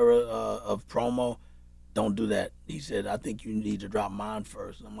 90s era of promo, don't do that. He said, I think you need to drop mine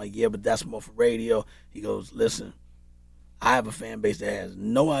first. And I'm like, yeah, but that's more for radio. He goes, listen, I have a fan base that has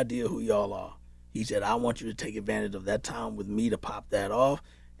no idea who y'all are. He said, I want you to take advantage of that time with me to pop that off.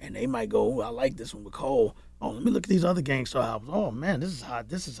 And they might go, I like this one with Cole. Oh, let me look at these other Gang Starr albums. Oh, man, this is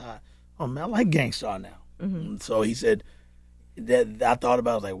hot. Oh, man, I like Gang Starr now. So he said, that I thought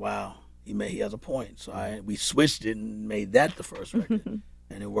about it, I was like, wow, he has a point. So we switched it and made that the first record.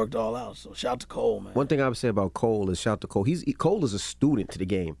 And it worked all out. So shout out to Cole, man. One thing I would say about Cole is shout out to Cole. Cole is a student to the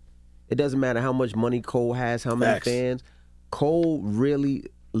game. It doesn't matter how much money Cole has, how many fans. Cole really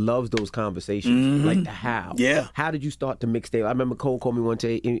loves those conversations, like the how. Yeah. How did you start the mixtape? I remember Cole called me one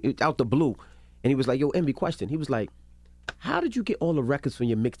day, out the blue, and he was like, yo, Envy, question. He was like, how did you get all the records from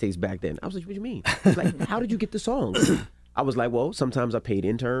your mixtapes back then? I was like, what do you mean? He's like, how did you get the songs? I was like, well, sometimes I paid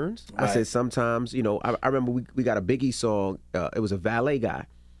interns. I said sometimes, I remember we got a Biggie song. It was a valet guy.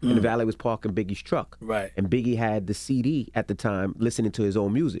 And the valet was parking Biggie's truck. Right. And Biggie had the CD at the time listening to his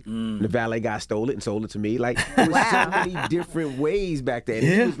own music. And the valet guy stole it and sold it to me. Like, there was so many different ways back then.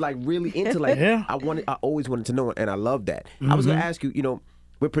 He was like really into I always wanted to know it, and I love that. I was going to ask you,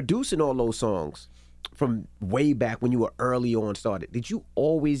 we're producing all those songs from way back when you were early on started. Did you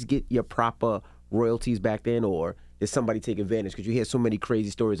always get your proper royalties back then, or did somebody take advantage? Because you hear so many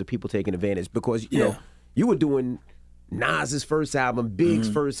crazy stories of people taking advantage. Because, you know, you were doing Nas's first album, Big's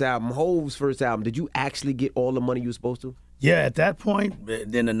first album, Hov's first album. Did you actually get all the money you were supposed to? Yeah, at that point,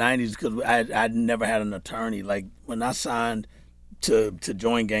 in the 90s, because I'd never had an attorney. Like, when I signed to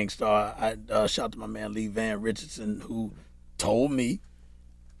join Gang Starr, I shout out to my man Lee Van Richardson, who told me,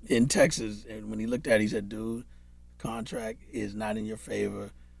 in Texas, and when he looked at it, he said, dude, contract is not in your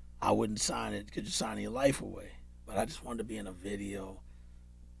favor. I wouldn't sign it because you're signing your life away. But I just wanted to be in a video.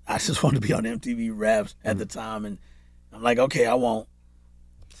 I just wanted to be on MTV Raps at the time, and I'm like, okay, I won't.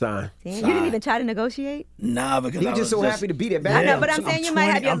 Sign. Damn, you didn't even try to negotiate? Nah, because he was just so happy to be there back. I know, but I'm saying you might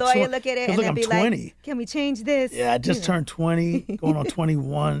have your lawyer look at it and then be like, can we change this? Yeah, I just turned 20, going on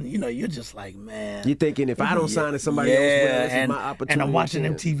 21. You know, you're just like, man. You're thinking, if I don't sign it, somebody else will. This is my opportunity. And I'm watching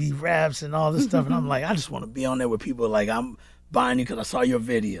MTV Raps and all this stuff, and I'm like, I just want to be on there with people like, I'm buying you because I saw your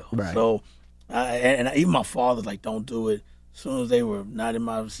video. Right. So, and even my father's like, don't do it. As soon as they were not in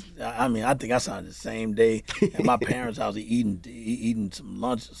my, I mean, I think I signed the same day at my parents' house, eating some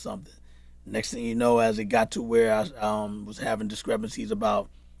lunch or something. Next thing you know, as it got to where I was having discrepancies about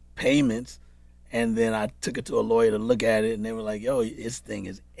payments, and then I took it to a lawyer to look at it, and they were like, yo, this thing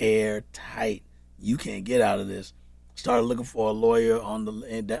is airtight. You can't get out of this. Started looking for a lawyer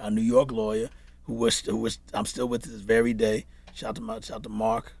a New York lawyer who was I'm still with to this very day. Shout to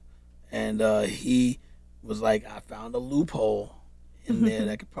Mark. And he was like, I found a loophole in there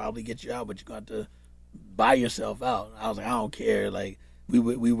that could probably get you out, but you're going to have to buy yourself out. I was like, I don't care. Like, they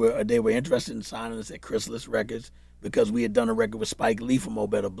were interested in signing us at Chrysalis Records because we had done a record with Spike Lee from Mo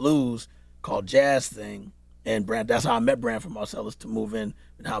Better Blues called Jazz Thing. And that's how I met Branford Marsalis to move in,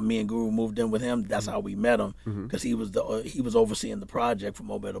 and how me and Guru moved in with him. That's how we met him, because he was overseeing the project for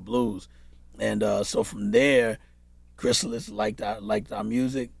Mo Better Blues. And so from there, Chrysalis liked our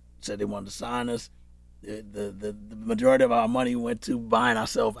music, said they wanted to sign us. The majority of our money went to buying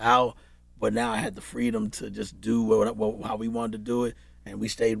ourselves out, but now I had the freedom to just do how we wanted to do it, and we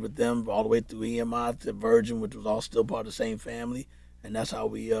stayed with them all the way through EMI to Virgin, which was all still part of the same family, and that's how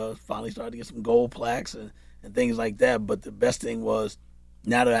we finally started to get some gold plaques and things like that. But the best thing was,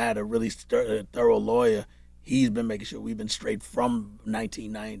 now that I had a really thorough lawyer, he's been making sure we've been straight from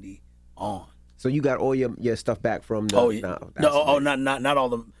 1990 on. So you got all your stuff back from the? Oh yeah.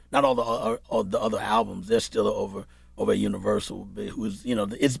 Not all the other albums. They're still over at Universal, who's,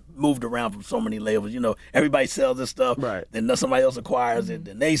 it's moved around from so many labels. Everybody sells this stuff, right? Then somebody else acquires it,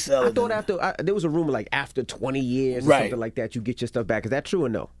 then they sell it. I thought there was a rumor like after 20 years or something like that, you get your stuff back. Is that true or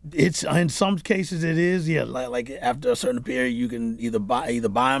no? It's in some cases it is. Yeah, like after a certain period, you can either buy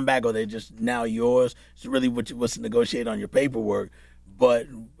them back or they're just now yours. It's really what's negotiated on your paperwork. But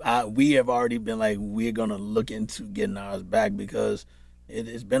we have already been like, we're gonna look into getting ours back because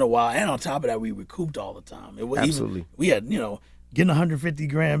it's been a while, and on top of that, we recouped all the time. Absolutely. We had, getting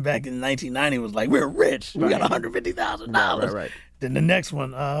 $150,000 back in 1990 was like, we're rich. We got $150,000. Right. Then the next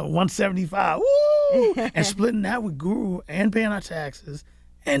one, $175,000. Woo! And splitting that with Guru and paying our taxes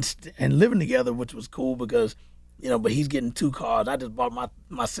and living together, which was cool because, but he's getting 2 cars. I just bought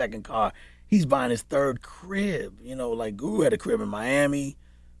my second car. He's buying his 3rd crib. Like Guru had a crib in Miami.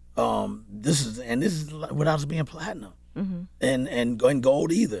 This is without us being platinum. Mm-hmm. and going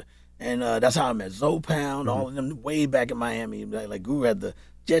gold either, and that's how I met Zopound, all of them way back in Miami. Like Guru had the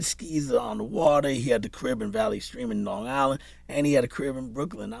jet skis on the water, he had the crib in Valley Stream in Long Island, and he had a crib in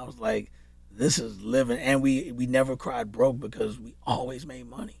Brooklyn. I was like, this is living, and we never cried broke because we always made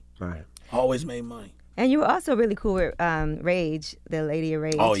money. Right, always made money. And you were also really cool with Rage, the lady of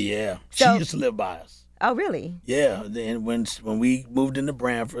Rage. Oh yeah, she used to live by us. Oh really? Yeah. Then when we moved into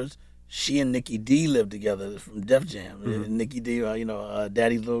Branford's, she and Nikki D lived together from Def Jam. Mm-hmm. Nikki D,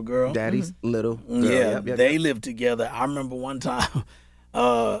 Daddy's little girl. Daddy's little girl. Yeah, they lived together. I remember one time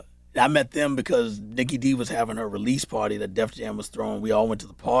I met them because Nikki D was having her release party that Def Jam was throwing. We all went to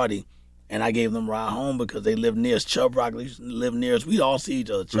the party, and I gave them a ride home because they lived near us. Chubb Rock lived near us. We'd all see each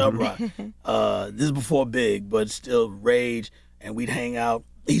other. Chubb Rock. This is before Big, but still Rage, and we'd hang out.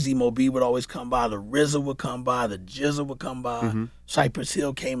 Easy Mo B would always come by. The RZA would come by. The Jizza would come by. Mm-hmm. Cypress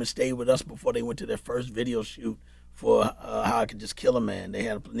Hill came and stayed with us before they went to their first video shoot for How I Could Just Kill a Man.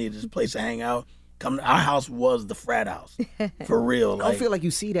 They needed a place to hang out. Our house was the frat house, for real. I don't feel like you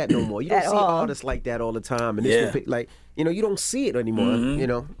see that no more. You don't see artists like that all the time. And you don't see it anymore.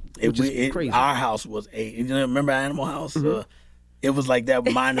 Mm-hmm. It's just crazy. Our house was remember Animal House? Mm-hmm. It was like that,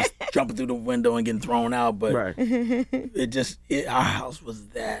 minus jumping through the window and getting thrown out. But our house was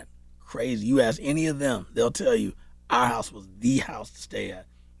that crazy. You ask any of them, they'll tell you our house was the house to stay at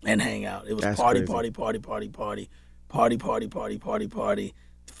and hang out. It was party,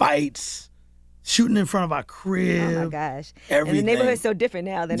 fights, shooting in front of our crib. Oh my gosh! Everything. And the neighborhood's so different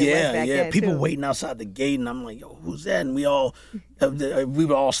now than it was back then. Yeah, people too. waiting outside the gate, and I'm like, yo, who's that? And we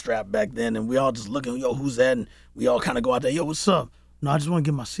were all strapped back then, and we all just looking, yo, who's that? And we all kind of go out there, yo, what's up? No, I just want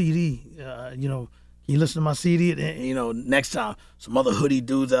to get my CD. Can you listen to my CD? And, next time, some other hoodie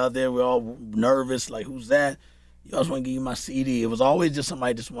dudes out there, we're all nervous, like, who's that? You always want to give you my CD. It was always just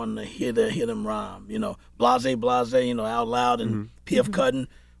somebody just wanting to hear them rhyme. Blase, out loud and P.F. Cutting.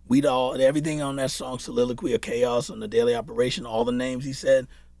 Everything on that song, Soliloquy or Chaos, on the Daily Operation, all the names he said,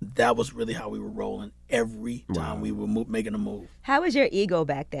 that was really how we were rolling every time we were making a move. How was your ego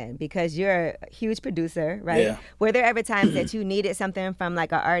back then? Because you're a huge producer, right? Yeah. Were there ever times that you needed something from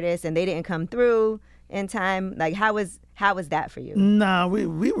like an artist and they didn't come through in time? Like how was that for you? Nah, we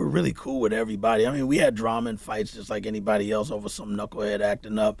were really cool with everybody. I mean, we had drama and fights just like anybody else over some knucklehead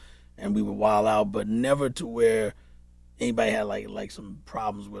acting up, and we would wild out, but never to where anybody had like some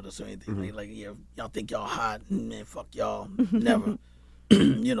problems with us or anything. Like, y'all think y'all hot, man, fuck y'all. Never.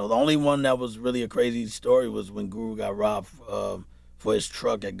 The only one that was really a crazy story was when Guru got robbed for his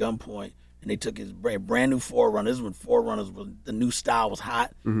truck at gunpoint, and they took his brand new 4Runner. This is when 4Runners the new style was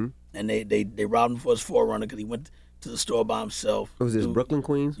hot, and they robbed him for his 4Runner because he went to the store by himself. Was this Brooklyn,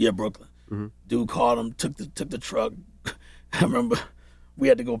 Queens? Yeah, Brooklyn. Dude called him, took the truck. I remember we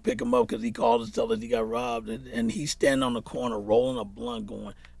had to go pick him up because he called us to tell us he got robbed, and he's standing on the corner rolling a blunt,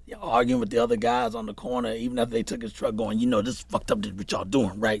 arguing with the other guys on the corner, even after they took his truck, going, this is fucked up, this is what y'all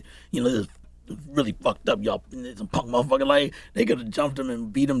doing, right? This is really fucked up, y'all. Some punk motherfucker, like, they could have jumped him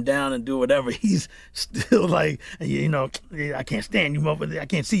and beat him down and do whatever. He's still like, I can't stand you, motherfucker. I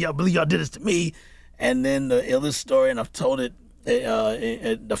can't see y'all, believe y'all did this to me. And then the illest story, and I've told it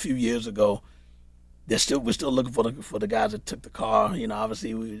a few years ago, we're still looking for the guys that took the car.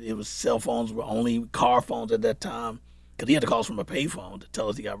 Obviously, it was cell phones were only car phones at that time, because he had to call us from a payphone to tell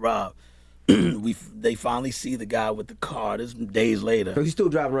us he got robbed. They finally see the guy with the car. This is days later. So he's still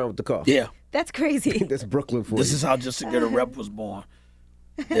driving around with the car? Yeah. That's crazy. That's Brooklyn for you. This is how Just to Get a Rep was born.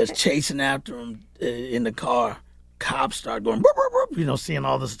 They're chasing after him in the car. Cops start going, burp, burp, burp, seeing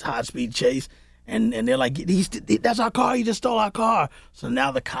all this high-speed chase. And they're like, that's our car. He just stole our car. So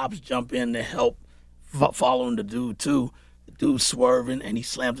now the cops jump in to help following the dude, too. The dude's swerving, and he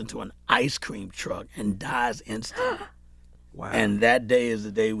slams into an ice cream truck and dies instantly. Wow. And that day is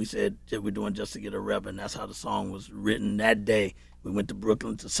the day we said that we're doing Just to Get a Rep, and that's how the song was written that day. We went to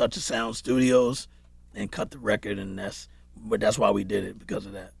Brooklyn to Such a Sound Studios and cut the record, and that's why we did it, because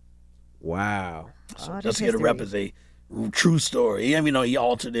of that. Wow. So Just to Get a Rep is a true story. He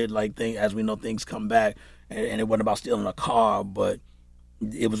altered it, as we know, things come back, and it wasn't about stealing a car, but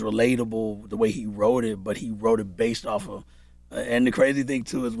it was relatable the way he wrote it, but he wrote it based off of, and the crazy thing,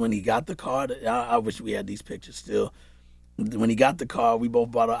 too, is when he got the car, I wish we had these pictures still. When he got the car,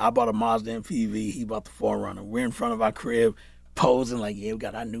 I bought a Mazda MPV, he bought the 4Runner. We're in front of our crib, posing like, we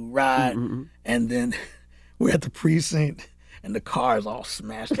got our new ride. And then we're at the precinct, and the car is all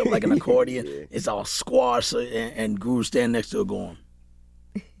smashed up like an accordion. It's all squashed, and Guru's standing next to it going.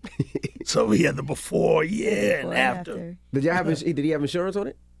 So we had the before and after. Did he have insurance on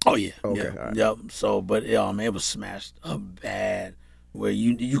it? Oh, yeah. Okay, yeah. all right. Yep. So, but it was smashed up bad, where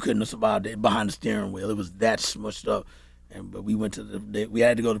you couldn't have survived it behind the steering wheel. It was that smushed up. But we went we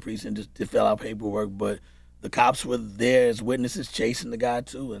had to go to the precinct just to fill out paperwork, but the cops were there as witnesses chasing the guy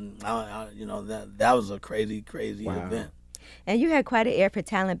too, and that was a crazy event. And you had quite an ear for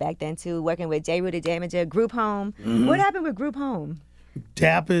talent back then too, working with J. Rue the Damager, Group Home. What happened with Group Home?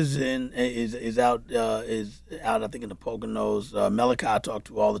 Dap is out I think in the Poconos. Melika I talk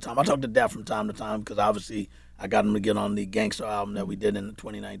to all the time. I talk to Dap from time to time because obviously I got him to get on the Gangsta album that we did in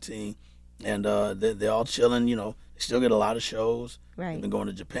 2019, and they're all chilling. They still get a lot of shows. Right. They've been going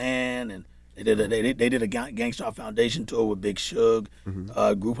to Japan, and they did a Gangsta Foundation tour with Big Suge,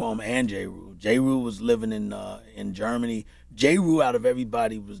 Group Home, and J. Rue. J. Rue was living in Germany. J. Rue, out of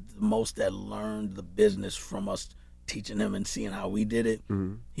everybody, was the most that learned the business from us, teaching him and seeing how we did it.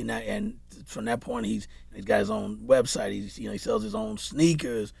 And from that point, he's got his own website. He sells his own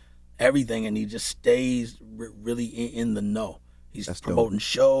sneakers, everything, and he just stays really in the know. He's promoting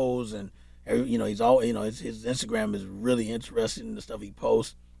shows, and he's all his Instagram is really interesting in the stuff he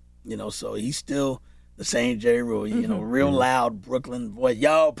posts. So he's still the same J. Rue. Real loud Brooklyn voice.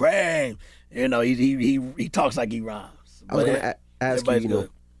 Yo, Prame. He talks like he rhymes. I was going to ask you,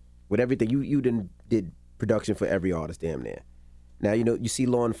 with everything, you did production for every artist damn near. Now, you see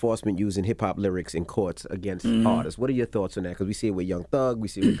law enforcement using hip-hop lyrics in courts against artists. What are your thoughts on that? Because we see it with Young Thug, we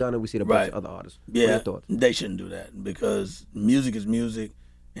see it with Gunna, we see it with a bunch of other artists. Yeah, what are your thoughts? They shouldn't do that because music is music.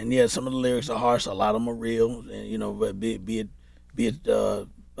 And, some of the lyrics are harsh. A lot of them are real. And, but be it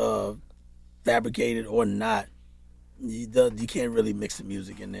fabricated or not, you can't really mix the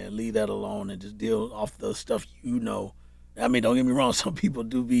music in there. Leave that alone and just deal off the stuff I mean, don't get me wrong. Some people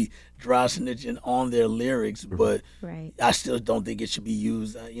do be dry snitching on their lyrics, but I still don't think it should be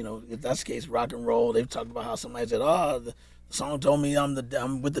used. If that's the case, rock and roll, they've talked about how somebody said, the song told me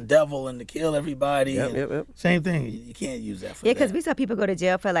I'm with the devil and to kill everybody. Yep. Same thing. You can't use that for Yeah, because we saw people go to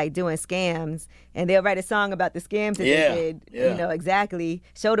jail for like doing scams, and they'll write a song about the scams that they did. Yeah. You know, exactly.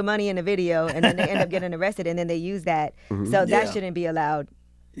 Show the money in the video, and then they end up getting arrested, and then they use that. So that shouldn't be allowed.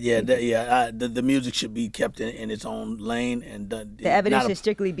 Yeah, the music should be kept in its own lane, and the evidence should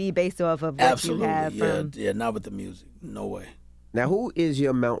strictly be based off of what you have from. Yeah, not with the music. No way. Now, who is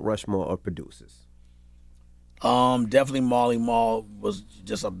your Mount Rushmore of producers? Definitely Marley Marl was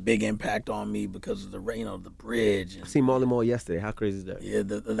just a big impact on me because of the the bridge. I seen Marley Marl yesterday. How crazy is that? Yeah,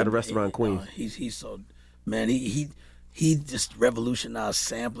 at a restaurant in Queens. He's so, man. He just revolutionized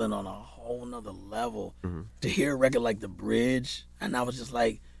sampling on a whole nother level. To hear a record like The Bridge, and I was just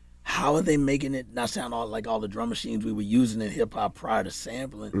like, how are they making it not sound like all the drum machines we were using in hip hop prior to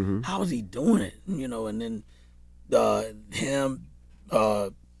sampling? How is he doing it? And then him,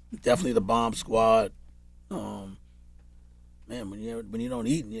 definitely the Bomb Squad. Man, when you don't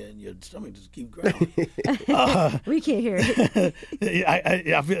eat, your stomach just keep growling. We can't hear it.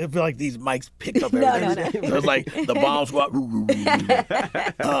 I feel like these mics pick up everything. No. So it's like the Bomb Squad.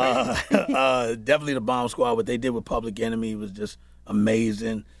 Definitely the Bomb Squad. What they did with Public Enemy was just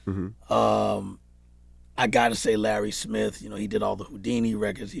amazing. I gotta say Larry Smith. He did all the Houdini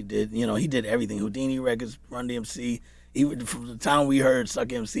records. He did everything. Houdini records, Run DMC. Even from the time we heard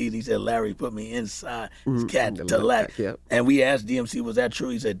Suck MC, he said, Larry put me inside his cat to left. Yep. And we asked DMC, was that true?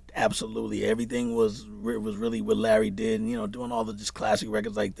 He said, absolutely. Everything was really what Larry did, and, doing all the just classic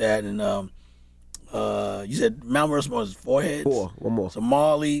records like that. And you said Mount Rushmore is 4 heads? 4, one more. So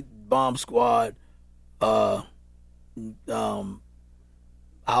Marley, Bomb Squad. I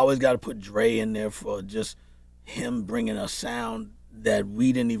always got to put Dre in there for just him bringing a sound that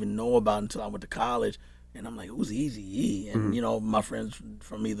we didn't even know about until I went to college. And I'm like, who's Eazy-E? And, my friends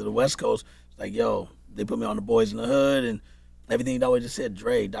from either the West Coast, it's like, yo, they put me on the Boys in the Hood and everything. They always just said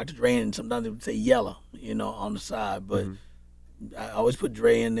Dre, Dr. Dre, and sometimes they would say Yella, on the side. But I always put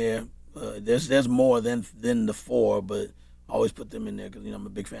Dre in there. There's more than the 4, but I always put them in there because, I'm a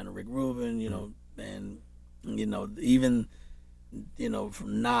big fan of Rick Rubin, and, even,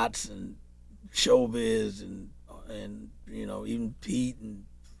 from Knots and Showbiz and even Pete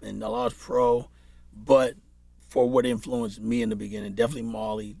and a lot of Pro. But for what influenced me in the beginning, definitely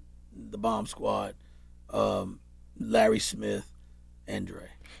Marley, the Bomb Squad, Larry Smith, and Dre.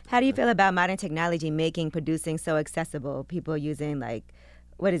 How do you feel about modern technology making producing so accessible? People using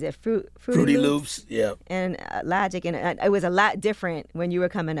what is it, Fruity Loops? Yeah. And Logic, and it was a lot different when you were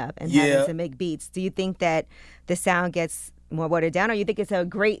coming up and having to make beats. Do you think that the sound gets more watered down, or you think it's a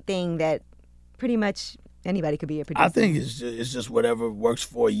great thing that pretty much anybody could be a producer? I think it's just whatever works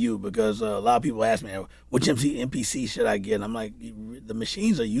for you, because a lot of people ask me, which MPC should I get? And I'm like, the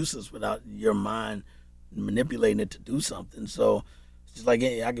machines are useless without your mind manipulating it to do something. So it's just like,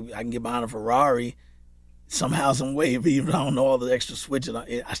 I can get behind a Ferrari somehow, some way, if even I don't know all the extra switches.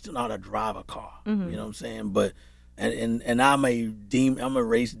 I still know how to drive a car. You know what I'm saying? But and I'm a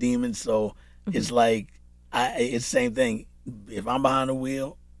race demon, so it's like it's the same thing. If I'm behind the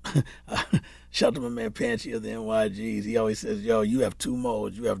wheel, shout out to my man Panchy of the NYGs. He always says, yo, you have 2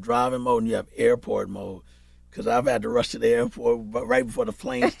 modes. You have driving mode and you have airport mode. Because I've had to rush to the airport right before the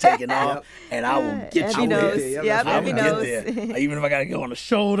plane's taking off, and I will get you there. I will get there. Even if I got to go on the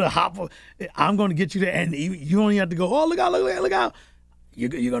shoulder, I'm going to get you there. And you only have to go, oh, look out. You're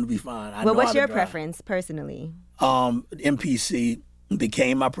going to be fine. Well, what's your preference personally? MPC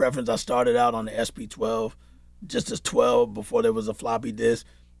became my preference. I started out on the SP12, just as 12 before there was a floppy disk.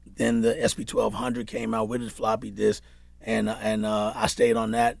 Then the SP1200 came out with its floppy disk, and I stayed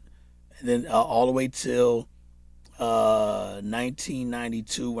on that. And then all the way till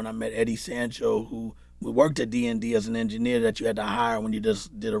 1992 when I met Eddie Sancho, who worked at D&D as an engineer that you had to hire when you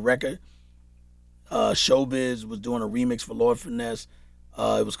just did a record. Showbiz was doing a remix for Lord Finesse.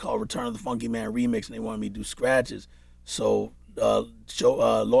 It was called Return of the Funky Man Remix, and they wanted me to do scratches. So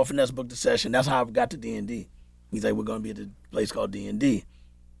Lord Finesse booked the session. That's how I got to D&D. He's like, we're going to be at a place called D&D.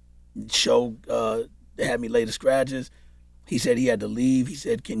 Show they had me lay the scratches. He said he had to leave. He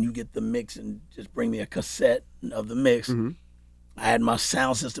said, can you get the mix and just bring me a cassette of the mix? I had my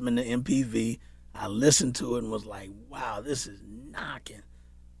sound system in the MPV. I listened to it and was like, wow, this is knocking.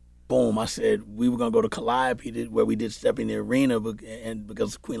 Boom. I said, we were going to go to Collabs, where we did Step in the Arena, and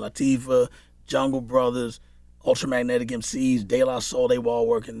because Queen Latifah, Jungle Brothers, Ultramagnetic MCs, De La Soul, they were all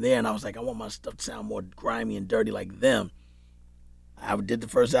working there. And I was like, I want my stuff to sound more grimy and dirty like them. I did the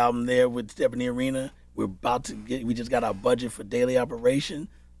first album there with Step in the Arena. We just got our budget for daily operation.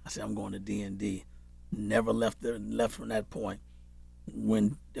 I said, I'm going to D&D. Never left from that point.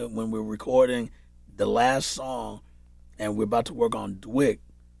 When we're recording the last song, and we're about to work on Dwick.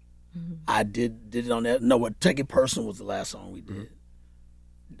 I did it on that. No, what Take It Personal was the last song we did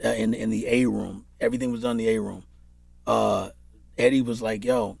in the A room. Everything was done in the A room. Eddie was like,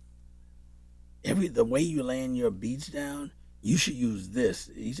 "Yo, the way you laying your beats down, you should use this."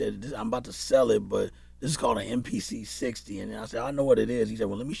 He said, "I'm about to sell it, but this is called an MPC 60." And I said, "I know what it is." He said,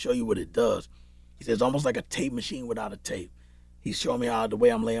 "Well, let me show you what it does." He said, "It's almost like a tape machine without a tape." He showed me how the way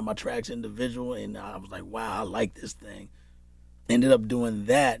I'm laying my tracks individual, and I was like, "Wow, I like this thing." Ended up doing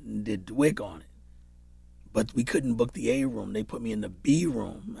that and did Dwick on it. But we couldn't book the A room. They put me in the B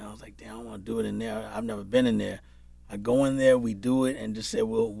room. And I was like, damn, I want to do it in there. I've never been in there. I go in there, we do it, and just say,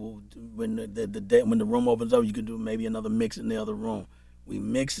 we'll when the room opens up, you can do maybe another mix in the other room. We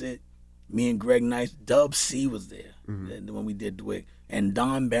mix it. Me and Greg Nice, Dub C was there when we did Dwick. And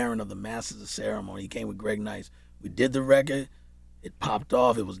Don Barron of the Masters of Ceremony, he came with Greg Nice. We did the record. It popped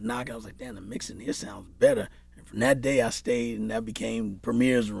off. It was knocking. I was like, damn, the mix in here sounds better. And from that day, I stayed, and that became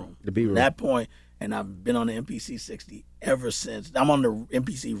Premier's room. The B room. From that point, and I've been on the MPC 60 ever since. I'm on the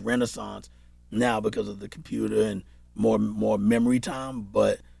MPC Renaissance now because of the computer and more memory time,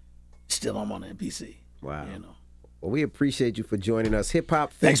 but still I'm on the MPC. Wow. You know. Well, we appreciate you for joining us. Hip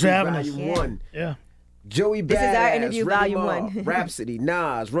Hop Thanks for having us. Volume 1. Yeah. Joey Badass, This is our interview, Remy Volume Ma, 1. Rhapsody,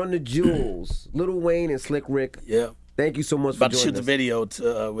 Nas, Run the Jewels, Lil Wayne, and Slick Rick. Yeah. Thank you so much About for to joining shoot us. the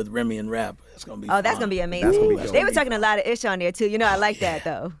video with Remy and Rap. It's gonna be Oh, that's fun. going to be amazing. That's gonna be They were talking a lot of ish on there, too. You know, I like that,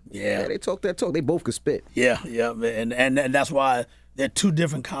 though. Yeah. They talk that talk. They both could spit. Yeah, and that's why there are two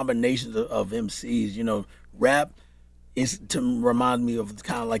different combinations of MCs. You know, Rap is to remind me of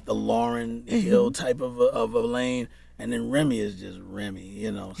kind of like the Lauryn Hill type of a lane, and then Remy is just Remy.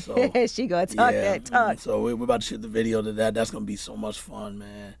 You know, so She going to talk that talk. So we're about to shoot the video to that. That's gonna be so much fun,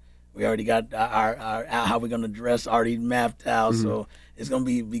 man. We already got our how we're gonna dress already mapped out, so it's gonna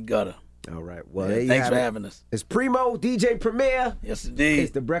be gutter. All right. Well, Yeah, there you thanks have for it. having us. It's Primo, DJ Premier. Yes, indeed.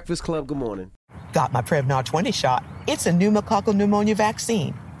 It's the Breakfast Club. Good morning. Got my Prevnar 20 shot. It's a pneumococcal pneumonia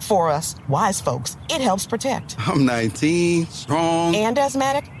vaccine. For us, wise folks, it helps protect. I'm 19, strong. And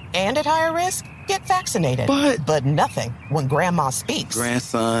asthmatic, and at higher risk, get vaccinated. But nothing when grandma speaks.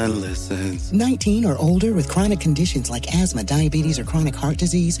 Grandson listens. 19 or older with chronic conditions like asthma, diabetes, or chronic heart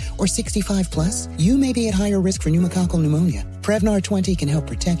disease, or 65 plus, you may be at higher risk for pneumococcal pneumonia. Prevnar 20 can help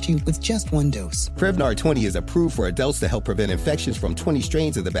protect you with just one dose. Prevnar 20 is approved for adults to help prevent infections from 20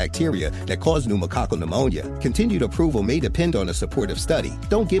 strains of the bacteria that cause pneumococcal pneumonia. Continued approval may depend on a supportive study.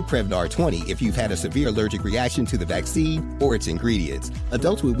 Don't give Prevnar 20 if you've had a severe allergic reaction to the vaccine or its ingredients.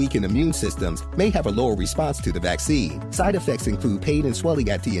 Adults with weakened immune systems may have a lower response to the vaccine. Side effects include pain and swelling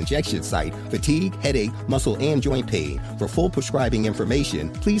at the injection site, fatigue, headache, muscle, and joint pain. For full prescribing information,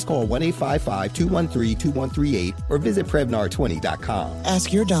 please call 1-855-213-2138 or visit Prevnar20.com.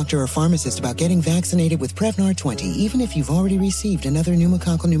 Ask your doctor or pharmacist about getting vaccinated with Prevnar 20, even if you've already received another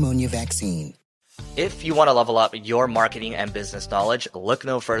pneumococcal pneumonia vaccine. If you want to level up your marketing and business knowledge, look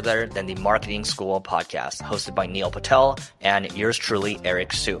no further than the Marketing School podcast, hosted by Neil Patel and yours truly,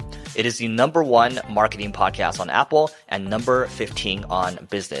 Eric Su. It is the #1 marketing podcast on Apple and number 15 on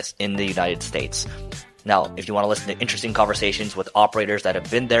business in the United States. Now, if you want to listen to interesting conversations with operators that have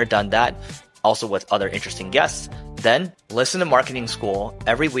been there, done that, also with other interesting guests, then listen to Marketing School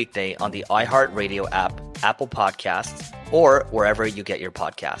every weekday on the iHeartRadio app, Apple Podcasts, or wherever you get your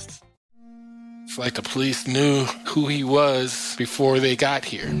podcasts. It's like the police knew who he was before they got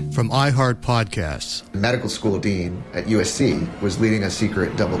here. From iHeart Podcasts. The medical school dean at USC was leading a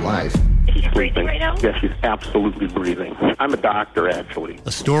secret double life. Is he breathing right now? Yes, he's absolutely breathing. I'm a doctor, actually.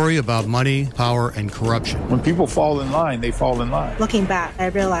 A story about money, power, and corruption. When people fall in line, they fall in line. Looking back, I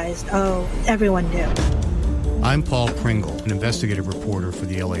realized, everyone knew. I'm Paul Pringle, an investigative reporter for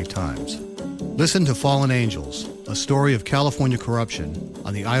the LA Times. Listen to Fallen Angels, a story of California corruption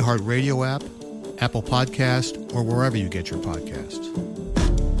on the iHeartRadio app, Apple Podcast, or wherever you get your podcasts.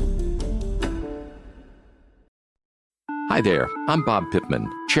 Hi there, I'm Bob Pittman,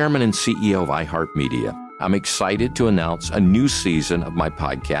 Chairman and CEO of iHeartMedia. I'm excited to announce a new season of my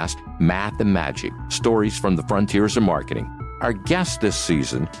podcast, Math and Magic, Stories from the Frontiers of Marketing. Our guests this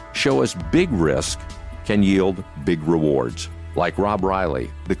season show us big risk can yield big rewards. Like Rob Riley,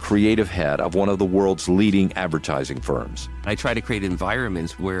 the creative head of one of the world's leading advertising firms. I try to create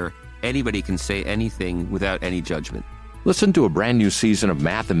environments where anybody can say anything without any judgment. Listen to a brand new season of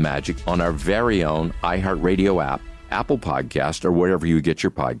Math and Magic on our very own iHeartRadio app, Apple Podcast, or wherever you get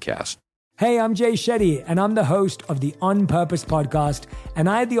your podcast. Hey, I'm Jay Shetty, and I'm the host of the On Purpose podcast, and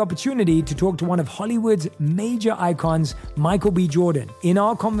I had the opportunity to talk to one of Hollywood's major icons, Michael B. Jordan. In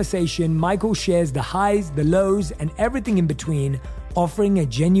our conversation, Michael shares the highs, the lows, and everything in between, offering a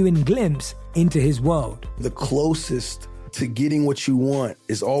genuine glimpse into his world. The closest to getting what you want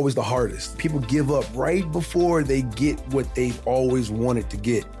is always the hardest. People give up right before they get what they've always wanted to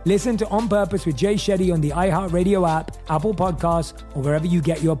get. Listen to On Purpose with Jay Shetty on the iHeartRadio app, Apple Podcasts, or wherever you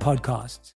get your podcasts.